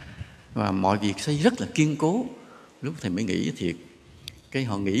cả, và mọi việc xây rất là kiên cố. Lúc thầy mới nghĩ thiệt, cái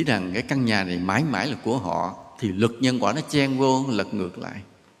họ nghĩ rằng cái căn nhà này mãi mãi là của họ, thì luật nhân quả nó chen vô lật ngược lại.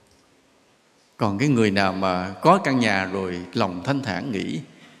 Còn cái người nào mà có căn nhà rồi lòng thanh thản nghĩ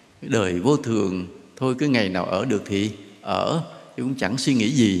đời vô thường, thôi cứ ngày nào ở được thì ở, chứ cũng chẳng suy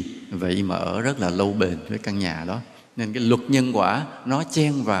nghĩ gì, vậy mà ở rất là lâu bền với căn nhà đó. Nên cái luật nhân quả nó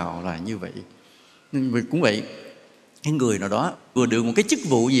chen vào là như vậy. Nhưng cũng vậy, cái người nào đó vừa được một cái chức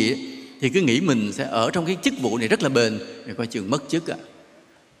vụ gì ấy, thì cứ nghĩ mình sẽ ở trong cái chức vụ này rất là bền, thì coi chừng mất chức ạ.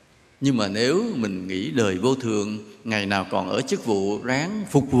 Nhưng mà nếu mình nghĩ đời vô thường, ngày nào còn ở chức vụ ráng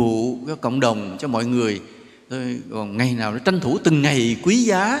phục vụ cho cộng đồng, cho mọi người, còn ngày nào nó tranh thủ từng ngày quý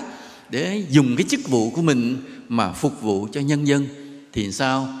giá để dùng cái chức vụ của mình mà phục vụ cho nhân dân, thì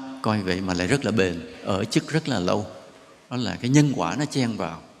sao? Coi vậy mà lại rất là bền, ở chức rất là lâu. Đó là cái nhân quả nó chen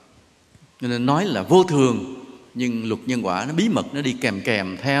vào. Cho nên nói là vô thường, nhưng luật nhân quả nó bí mật, nó đi kèm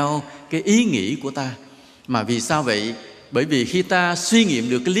kèm theo cái ý nghĩ của ta. Mà vì sao vậy? Bởi vì khi ta suy nghiệm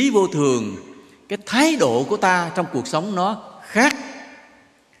được cái lý vô thường, cái thái độ của ta trong cuộc sống nó khác.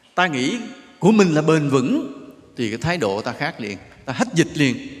 Ta nghĩ của mình là bền vững thì cái thái độ ta khác liền, ta hách dịch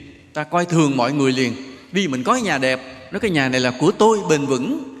liền, ta coi thường mọi người liền. Vì mình có cái nhà đẹp, nói cái nhà này là của tôi, bền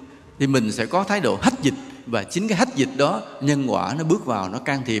vững, thì mình sẽ có thái độ hách dịch. Và chính cái hách dịch đó, nhân quả nó bước vào, nó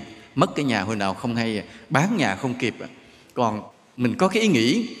can thiệp, mất cái nhà hồi nào không hay, bán nhà không kịp. Còn mình có cái ý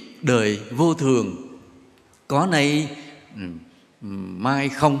nghĩ đời vô thường, có nay mai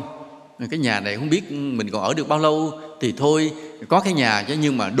không. Cái nhà này không biết mình còn ở được bao lâu thì thôi, có cái nhà chứ,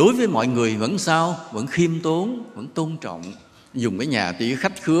 nhưng mà đối với mọi người vẫn sao? Vẫn khiêm tốn, vẫn tôn trọng. Dùng cái nhà thì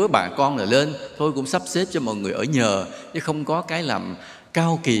khách khứa bà con là lên, thôi cũng sắp xếp cho mọi người ở nhờ, chứ không có cái làm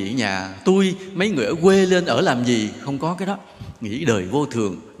cao kỳ nhà. Tôi mấy người ở quê lên ở làm gì? Không có cái đó. Nghĩ đời vô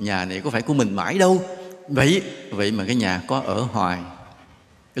thường, nhà này có phải của mình mãi đâu. Vậy mà cái nhà có ở hoài.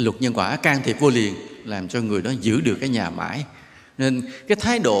 Cái luật nhân quả can thiệp vô liền, làm cho người đó giữ được cái nhà mãi. Nên cái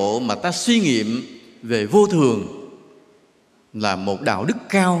thái độ mà ta suy nghiệm về vô thường là một đạo đức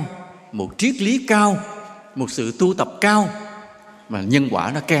cao, một triết lý cao, một sự tu tập cao. Mà nhân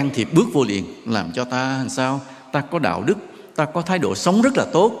quả nó can thiệp bước vô liền, làm cho ta làm sao? Ta có đạo đức, ta có thái độ sống rất là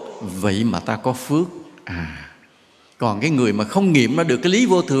tốt, vậy mà ta có phước. Còn cái người mà không nghiệm ra được cái lý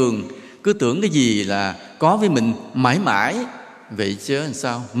vô thường, cứ tưởng cái gì là có với mình mãi mãi, vậy chứ làm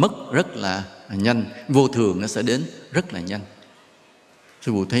sao? Mất rất là nhanh, vô thường nó sẽ đến rất là nhanh.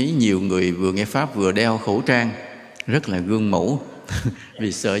 Sư phụ thấy nhiều người vừa nghe Pháp vừa đeo khẩu trang, rất là gương mẫu.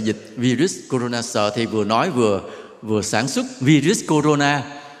 Vì sợ dịch virus corona, sợ thì vừa nói vừa sản xuất virus corona,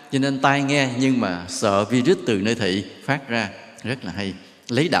 cho nên tai nghe, nhưng mà sợ virus từ nơi thị phát ra, rất là hay.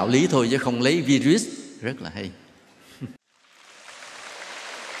 Lấy đạo lý thôi chứ không lấy virus, rất là hay.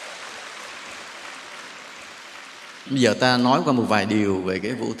 Bây giờ ta nói qua một vài điều về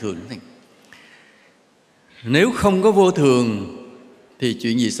cái vô thường này. Nếu không có vô thường thì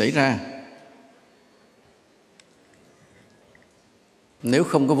chuyện gì xảy ra? Nếu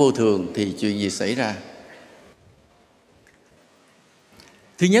không có vô thường thì chuyện gì xảy ra?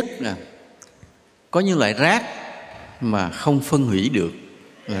 Thứ nhất là có những loại rác mà không phân hủy được,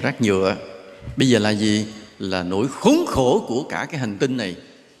 là rác nhựa. Bây giờ là gì? Là nỗi khốn khổ của cả cái hành tinh này.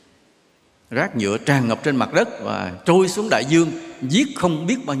 Rác nhựa tràn ngập trên mặt đất và trôi xuống đại dương, giết không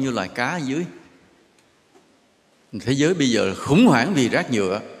biết bao nhiêu loài cá ở dưới. Thế giới bây giờ khủng hoảng vì rác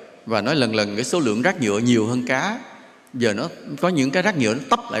nhựa, và nói lần cái số lượng rác nhựa nhiều hơn cá. Giờ nó có những cái rác nhựa nó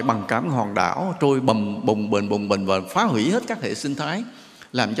tấp lại bằng cả một hòn đảo, trôi bồng bềnh và phá hủy hết các hệ sinh thái,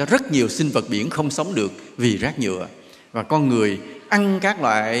 làm cho rất nhiều sinh vật biển không sống được vì rác nhựa. Và con người ăn các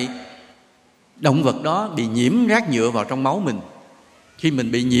loại động vật đó bị nhiễm rác nhựa vào trong máu mình. Khi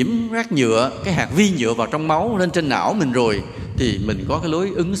mình bị nhiễm rác nhựa, cái hạt vi nhựa vào trong máu lên trên não mình rồi, thì mình có cái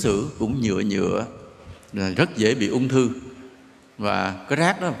lối ứng xử cũng nhựa, rất dễ bị ung thư. Và cái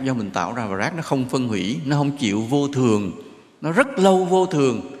rác đó do mình tạo ra, và rác nó không phân hủy, nó không chịu vô thường, nó rất lâu vô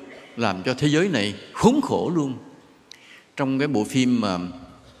thường, làm cho thế giới này khốn khổ luôn. Trong cái bộ phim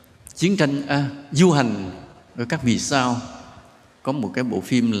chiến tranh du hành ở các vì sao, có một cái bộ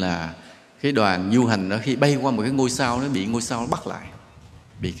phim là cái đoàn du hành đó khi bay qua một cái ngôi sao, nó bị ngôi sao bắt lại,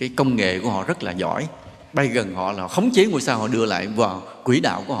 vì cái công nghệ của họ rất là giỏi, bay gần họ là khống chế ngôi sao, họ đưa lại vào quỹ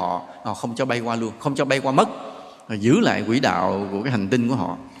đạo của họ, họ không cho bay qua luôn, không cho bay qua mất, họ giữ lại quỹ đạo của cái hành tinh của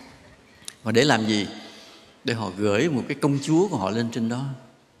họ. Và để làm gì? Để họ gửi một cái công chúa của họ lên trên đó.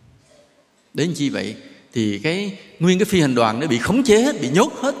 Đến chi vậy? Thì nguyên cái phi hành đoàn nó bị khống chế hết, bị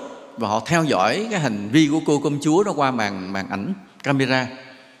nhốt hết, và họ theo dõi cái hành vi của cô công chúa đó qua màn ảnh camera.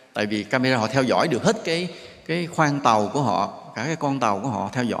 Tại vì camera họ theo dõi được hết cái khoang tàu của họ, cả cái con tàu của họ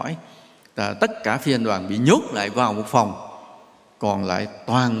theo dõi. Tất cả phi hành đoàn bị nhốt lại vào một phòng, còn lại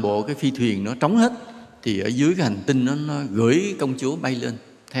toàn bộ cái phi thuyền nó trống hết. Thì ở dưới cái hành tinh nó gửi công chúa bay lên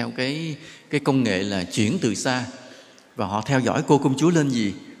theo cái công nghệ là chuyển từ xa. Và họ theo dõi cô công chúa lên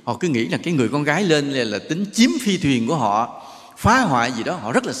gì? Họ cứ nghĩ là cái người con gái lên là tính chiếm phi thuyền của họ, phá hoại gì đó.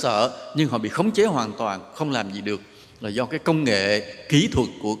 Họ rất là sợ, nhưng họ bị khống chế hoàn toàn, không làm gì được, là do cái công nghệ kỹ thuật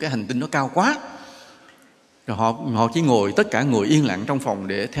của cái hành tinh nó cao quá. Rồi họ chỉ tất cả ngồi yên lặng trong phòng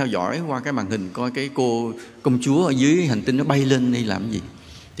để theo dõi qua cái màn hình, coi cái cô công chúa ở dưới hành tinh nó bay lên đi làm gì.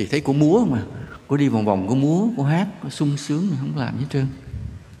 Thì thấy cô múa mà, cô đi vòng vòng, cô múa, cô hát, cô sung sướng, không làm gì hết trơn.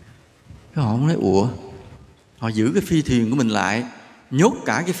 Cái họ nói ủa, họ giữ cái phi thuyền của mình lại, nhốt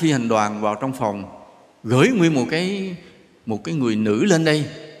cả cái phi hành đoàn vào trong phòng, gửi nguyên một cái người nữ lên đây.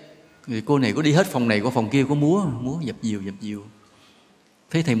 Thì cô này có đi hết phòng này qua phòng kia, có múa dập dìu.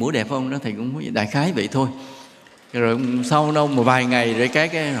 Thấy thầy múa đẹp không? Đó thầy cũng múa đại khái vậy thôi. Rồi sau đâu một vài ngày rồi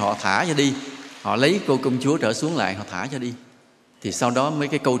cái họ thả cho đi, họ lấy cô công chúa trở xuống lại, họ thả cho đi. Thì sau đó mấy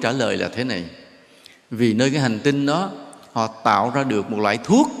cái câu trả lời là thế này: vì nơi cái hành tinh đó họ tạo ra được một loại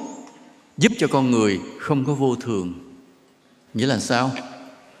thuốc giúp cho con người không có vô thường. Nghĩa là sao?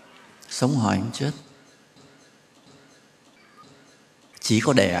 Sống hoài không chết, chỉ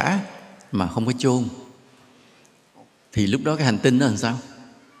có đẻ mà không có chôn. Thì lúc đó cái hành tinh đó làm sao?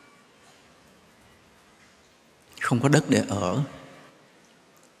 Không có đất để ở,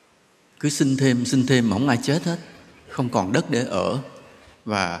 cứ sinh thêm mà không ai chết hết, không còn đất để ở.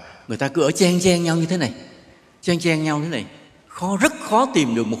 Và người ta cứ ở chen nhau như thế này, chen nhau thế này, rất khó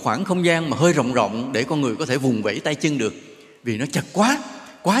tìm được một khoảng không gian mà hơi rộng rộng để con người có thể vùng vẫy tay chân được. Vì nó chật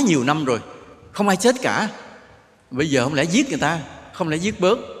quá nhiều năm rồi, không ai chết cả. Bây giờ không lẽ giết người ta, không lẽ giết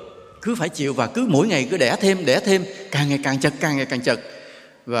bớt, cứ phải chịu, và cứ mỗi ngày cứ đẻ thêm, càng ngày càng chật.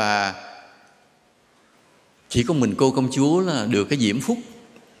 Và chỉ có mình cô công chúa là được cái diễm phúc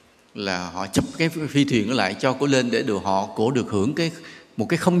là họ chụp cái phi thuyền nó lại cho cổ lên, để cổ được hưởng một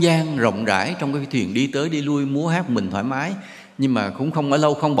cái không gian rộng rãi trong cái phi thuyền, đi tới đi lui, múa hát mình thoải mái. Nhưng mà cũng không ở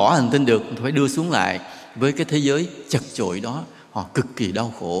lâu, không bỏ hành tinh được, phải đưa xuống lại với cái thế giới chật chội đó. Họ cực kỳ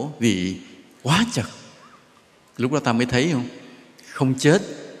đau khổ vì quá chật. Lúc đó ta mới thấy không chết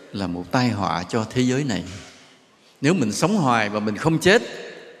là một tai họa cho thế giới này. Nếu mình sống hoài và mình không chết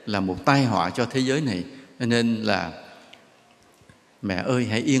là một tai họa cho thế giới này. Cho nên là mẹ ơi,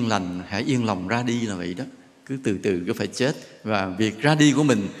 hãy yên lành, hãy yên lòng ra đi là vậy đó. Cứ từ từ cứ phải chết. Và việc ra đi của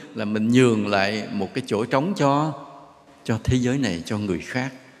mình là mình nhường lại một cái chỗ trống cho thế giới này, cho người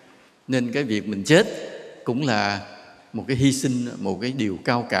khác. Nên cái việc mình chết cũng là một cái hy sinh, một cái điều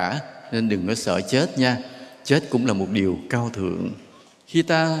cao cả. Nên đừng có sợ chết nha. Chết cũng là một điều cao thượng. Khi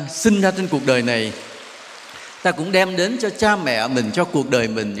ta sinh ra trên cuộc đời này, ta cũng đem đến cho cha mẹ mình, cho cuộc đời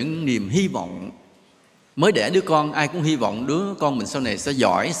mình những niềm hy vọng. Mới đẻ đứa con, ai cũng hy vọng đứa con mình sau này sẽ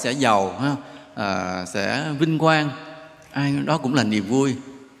giỏi, sẽ giàu, sẽ vinh quang. Ai đó cũng là niềm vui.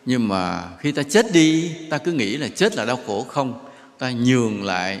 Nhưng mà khi ta chết đi, ta cứ nghĩ là chết là đau khổ. Không, ta nhường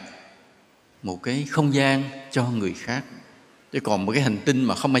lại một cái không gian cho người khác. Chứ còn một cái hành tinh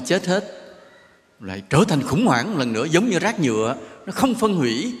mà không ai chết hết lại trở thành khủng hoảng một lần nữa, giống như rác nhựa, nó không phân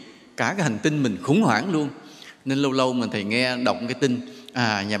hủy cả cái hành tinh mình, khủng hoảng luôn. Nên lâu lâu mà thầy nghe đọc cái tin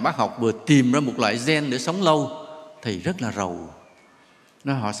nhà bác học vừa tìm ra một loại gen để sống lâu, thầy rất là rầu.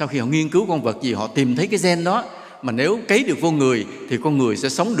 Sau khi họ nghiên cứu con vật gì, họ tìm thấy cái gen đó mà nếu cấy được vô người thì con người sẽ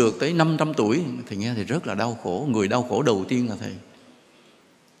sống được tới 500 tuổi. Thầy nghe thì rất là đau khổ. Người đau khổ đầu tiên là thầy.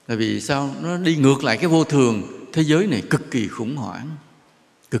 Tại vì sao? Nó đi ngược lại cái vô thường. Thế giới này cực kỳ khủng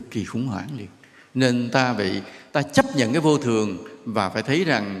hoảng liền. Nên ta chấp nhận cái vô thường và phải thấy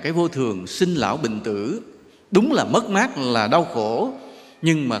rằng cái vô thường sinh lão bệnh tử đúng là mất mát, là đau khổ,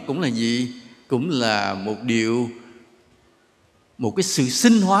 nhưng mà cũng là gì? Cũng là một cái sự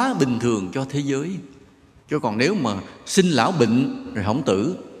sinh hóa bình thường cho thế giới. Chứ còn nếu mà sinh lão bệnh rồi không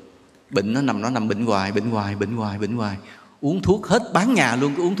tử, bệnh nó nằm bệnh hoài, uống thuốc hết bán nhà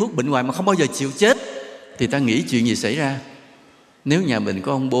luôn, cứ uống thuốc bệnh hoài mà không bao giờ chịu chết, thì ta nghĩ chuyện gì xảy ra? Nếu nhà mình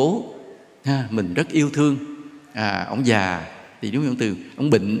có ông bố mình rất yêu thương, ông già thì đúng không, từ ông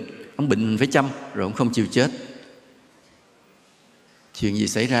bệnh mình phải chăm, rồi ông không chịu chết, chuyện gì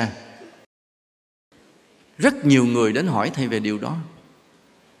xảy ra? Rất nhiều người đến hỏi thầy về điều đó.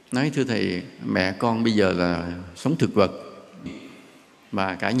 Nói thưa thầy, mẹ con bây giờ là sống thực vật,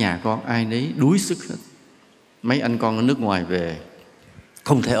 mà cả nhà con ai nấy đuối sức hết. Mấy anh con ở nước ngoài về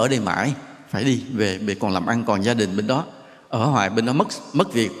không thể ở đây mãi, phải đi về còn làm ăn, còn gia đình bên đó. Ở hoài bên đó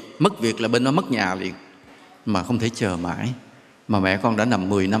mất việc là bên đó mất nhà liền, mà không thể chờ mãi. Mà mẹ con đã nằm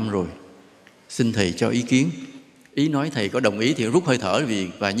 10 năm rồi, xin thầy cho ý kiến. Ý nói thầy có đồng ý thì rút hơi thở,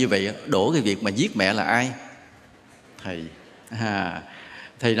 và như vậy đổ cái việc mà giết mẹ là ai?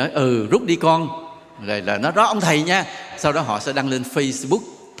 Thầy nói rút đi con, rồi là nó đó ông thầy nha. Sau đó họ sẽ đăng lên Facebook,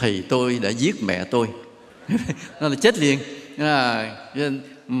 thầy tôi đã giết mẹ tôi. Nó là chết liền.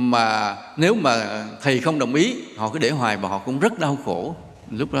 Mà nếu mà thầy không đồng ý, họ cứ để hoài và họ cũng rất đau khổ.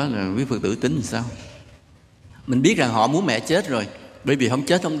 Lúc đó là quý Phật tử tính làm sao? Mình biết rằng họ muốn mẹ chết rồi, bởi vì không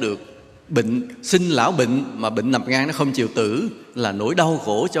chết không được. Bệnh, sinh lão bệnh, mà bệnh nằm ngang nó không chịu tử là nỗi đau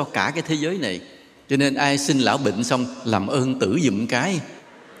khổ cho cả cái thế giới này. Cho nên ai sinh lão bệnh xong làm ơn tử giùm cái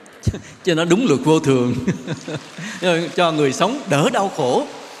cho nó đúng luật vô thường cho người sống đỡ đau khổ.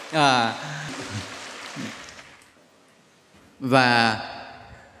 Và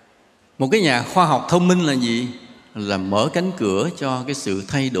một cái nhà khoa học thông minh là gì? Là mở cánh cửa cho cái sự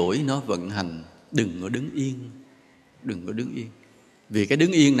thay đổi nó vận hành. Đừng có đứng yên. Vì cái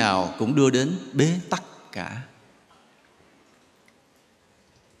đứng yên nào cũng đưa đến bế tắc cả.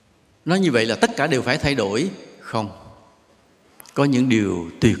 Nói như vậy là tất cả đều phải thay đổi? Không. Có những điều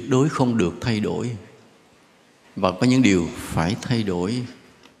tuyệt đối không được thay đổi, và có những điều phải thay đổi.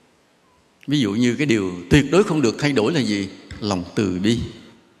 Ví dụ như cái điều tuyệt đối không được thay đổi là gì? Lòng từ bi.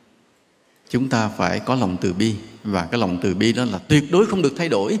 Chúng ta phải có lòng từ bi, và cái lòng từ bi đó là tuyệt đối không được thay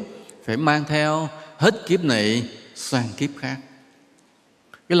đổi, phải mang theo hết kiếp này sang kiếp khác.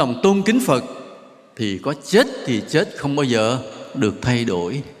 Cái lòng tôn kính Phật thì có chết thì chết không bao giờ được thay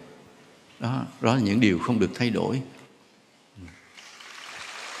đổi. Đó là những điều không được thay đổi.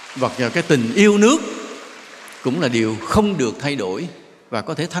 Hoặc là cái tình yêu nước cũng là điều không được thay đổi. và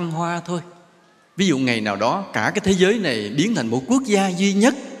có thể thăng hoa thôi. Ví dụ ngày nào đó cả cái thế giới này biến thành một quốc gia duy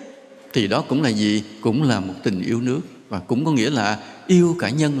nhất, thì đó cũng là gì? Cũng là một tình yêu nước, và cũng có nghĩa là yêu cả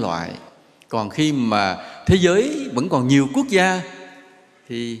nhân loại. Còn khi mà thế giới vẫn còn nhiều quốc gia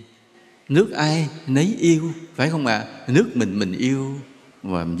thì nước ai nấy yêu, phải không ạ? Nước mình yêu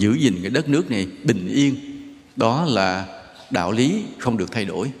và giữ gìn cái đất nước này bình yên. Đó là đạo lý không được thay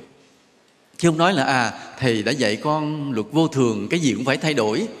đổi. Chứ không nói là thầy đã dạy con luật vô thường, cái gì cũng phải thay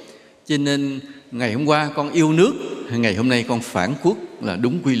đổi, cho nên ngày hôm qua con yêu nước, ngày hôm nay con phản quốc là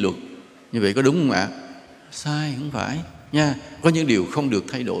đúng quy luật. Như vậy có đúng không ạ? Sai, không phải nha. Có những điều không được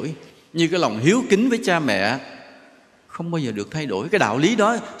thay đổi, như cái lòng hiếu kính với cha mẹ không bao giờ được thay đổi. Cái đạo lý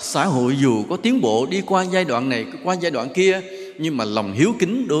đó xã hội dù có tiến bộ, đi qua giai đoạn này, qua giai đoạn kia, nhưng mà lòng hiếu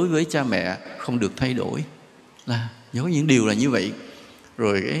kính đối với cha mẹ không được thay đổi. Là có những điều là như vậy.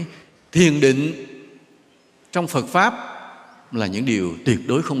 Rồi cái thiền định trong Phật Pháp là những điều tuyệt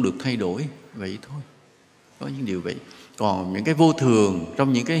đối không được thay đổi. Vậy thôi, có những điều vậy. Còn những cái vô thường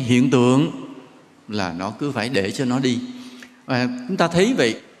trong những cái hiện tượng là nó cứ phải để cho nó đi. Chúng ta thấy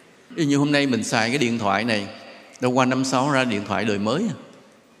vậy. Như hôm nay mình xài cái điện thoại này, đâu qua 5-6 ra điện thoại đời mới,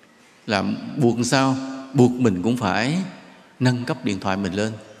 là buộc sao? Buộc mình cũng phải nâng cấp điện thoại mình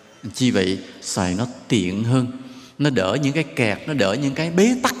lên. Chi vậy? Xài nó tiện hơn, nó đỡ những cái kẹt, nó đỡ những cái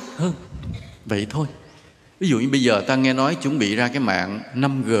bế tắc hơn. Vậy thôi. Ví dụ như bây giờ ta nghe nói chuẩn bị ra cái mạng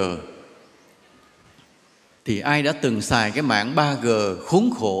 5G, thì ai đã từng xài cái mạng 3G khốn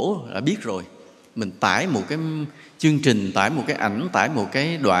khổ đã biết rồi. Mình tải một cái chương trình, tải một cái ảnh, tải một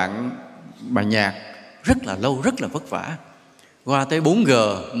cái đoạn bài nhạc rất là lâu, rất là vất vả. Qua tới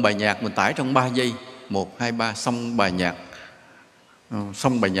 4G, bài nhạc mình tải trong 3 giây, 1, 2, 3, xong bài nhạc.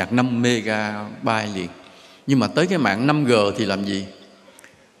 Xong bài nhạc 5 MB liền. Nhưng mà tới cái mạng 5G thì làm gì?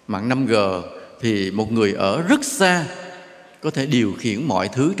 Mạng 5G thì một người ở rất xa có thể điều khiển mọi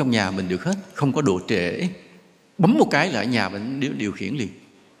thứ trong nhà mình được hết, không có độ trễ. Bấm một cái là ở nhà mình điều khiển liền.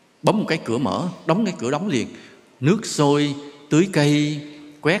 Bấm một cái cửa mở, đóng cái cửa đóng liền. Nước sôi, tưới cây,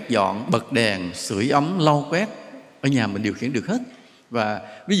 quét dọn, bật đèn, sưởi ấm, lau quét, ở nhà mình điều khiển được hết. Và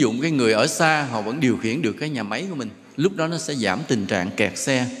ví dụ cái người ở xa họ vẫn điều khiển được cái nhà máy của mình. Lúc đó nó sẽ giảm tình trạng kẹt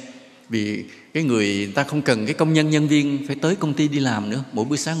xe. Vì cái người ta không cần cái công nhân nhân viên phải tới công ty đi làm nữa, mỗi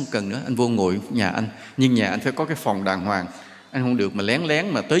buổi sáng không cần nữa, anh vô ngồi nhà anh. Nhưng nhà anh phải có cái phòng đàng hoàng, anh không được mà lén lén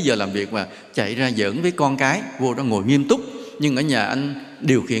mà tới giờ làm việc mà chạy ra giỡn với con cái, vô đó ngồi nghiêm túc. Nhưng ở nhà anh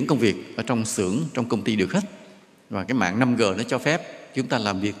điều khiển công việc ở trong xưởng, trong công ty được hết. Và cái mạng 5G nó cho phép chúng ta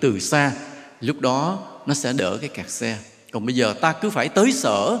làm việc từ xa, lúc đó nó sẽ đỡ cái kẹt xe. Còn bây giờ ta cứ phải tới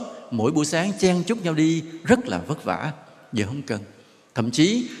sở, mỗi buổi sáng chen chúc nhau đi, rất là vất vả. Giờ không cần. Thậm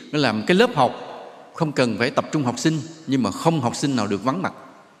chí nó làm cái lớp học không cần phải tập trung học sinh, nhưng mà không học sinh nào được vắng mặt.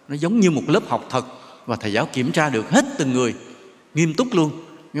 Nó giống như một lớp học thật, và thầy giáo kiểm tra được hết từng người, nghiêm túc luôn.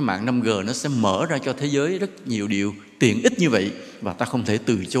 Cái mạng 5G nó sẽ mở ra cho thế giới rất nhiều điều tiện ích như vậy, và ta không thể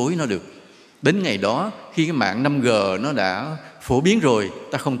từ chối nó được. Đến ngày đó, khi cái mạng 5G nó đã phổ biến rồi,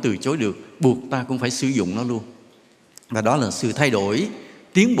 ta không từ chối được, buộc ta cũng phải sử dụng nó luôn. Và đó là sự thay đổi,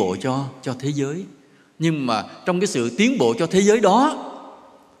 tiến bộ cho thế giới. Nhưng mà trong cái sự tiến bộ cho thế giới đó,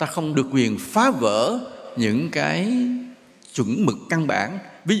 ta không được quyền phá vỡ những cái chuẩn mực căn bản.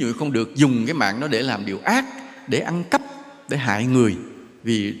 Ví dụ không được dùng cái mạng đó để làm điều ác, để ăn cắp, để hại người.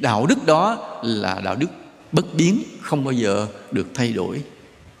 Vì đạo đức đó là đạo đức bất biến, không bao giờ được thay đổi.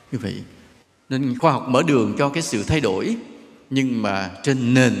 Như vậy nên khoa học mở đường cho cái sự thay đổi, nhưng mà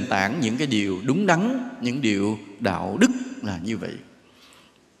trên nền tảng những cái điều đúng đắn, những điều đạo đức là như vậy.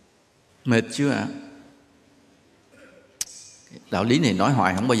 Mệt chưa ạ? Đạo lý này nói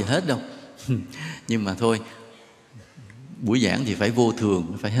hoài không bao giờ hết đâu. Nhưng mà thôi, buổi giảng thì phải vô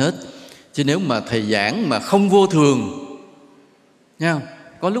thường, phải hết. Chứ nếu mà thầy giảng mà không vô thường, nha,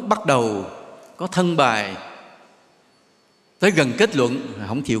 có lúc bắt đầu có thân bài, tới gần kết luận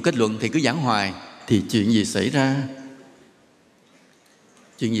không chịu kết luận thì cứ giảng hoài, thì chuyện gì xảy ra?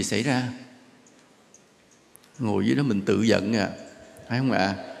 Chuyện gì xảy ra? Ngồi dưới đó mình tự giận phải không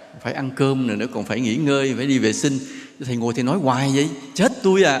ạ? Phải ăn cơm nữa, còn phải nghỉ ngơi, phải đi vệ sinh. Thầy ngồi thì nói hoài vậy, chết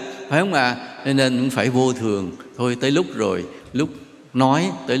tôi phải không ạ? Nên cũng phải vô thường. Thôi tới lúc rồi, lúc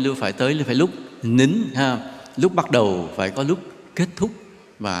nói tới lúc phải lúc nín ha. Lúc bắt đầu phải có lúc kết thúc,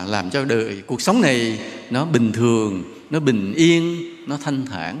 và làm cho đời cuộc sống này nó bình thường, nó bình yên, nó thanh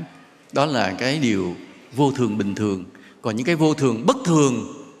thản. Đó là cái điều vô thường bình thường. Còn những cái vô thường bất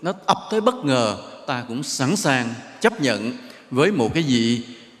thường nó ập tới bất ngờ, ta cũng sẵn sàng chấp nhận với một cái gì?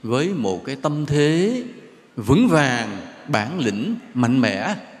 Với một cái tâm thế vững vàng, bản lĩnh, mạnh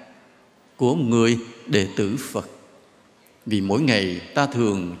mẽ của một người đệ tử Phật. Vì mỗi ngày ta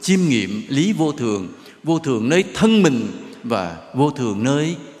thường chiêm nghiệm lý vô thường nơi thân mình, và vô thường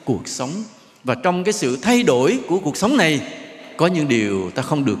nơi cuộc sống. Và trong cái sự thay đổi của cuộc sống này, có những điều ta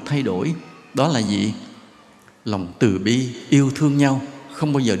không được thay đổi. Đó là gì? Lòng từ bi, yêu thương nhau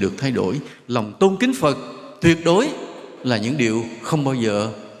không bao giờ được thay đổi. Lòng tôn kính Phật tuyệt đối là những điều không bao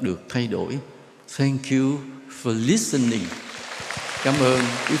giờ được thay đổi. Thank you for listening. Cảm ơn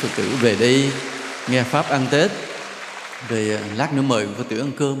quý Phật tử về đây nghe Pháp ăn Tết. Về lát nữa mời Phật tử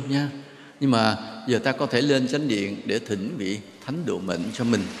ăn cơm nha. Nhưng mà giờ ta có thể lên chánh điện để thỉnh vị Thánh Độ Mệnh cho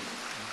mình.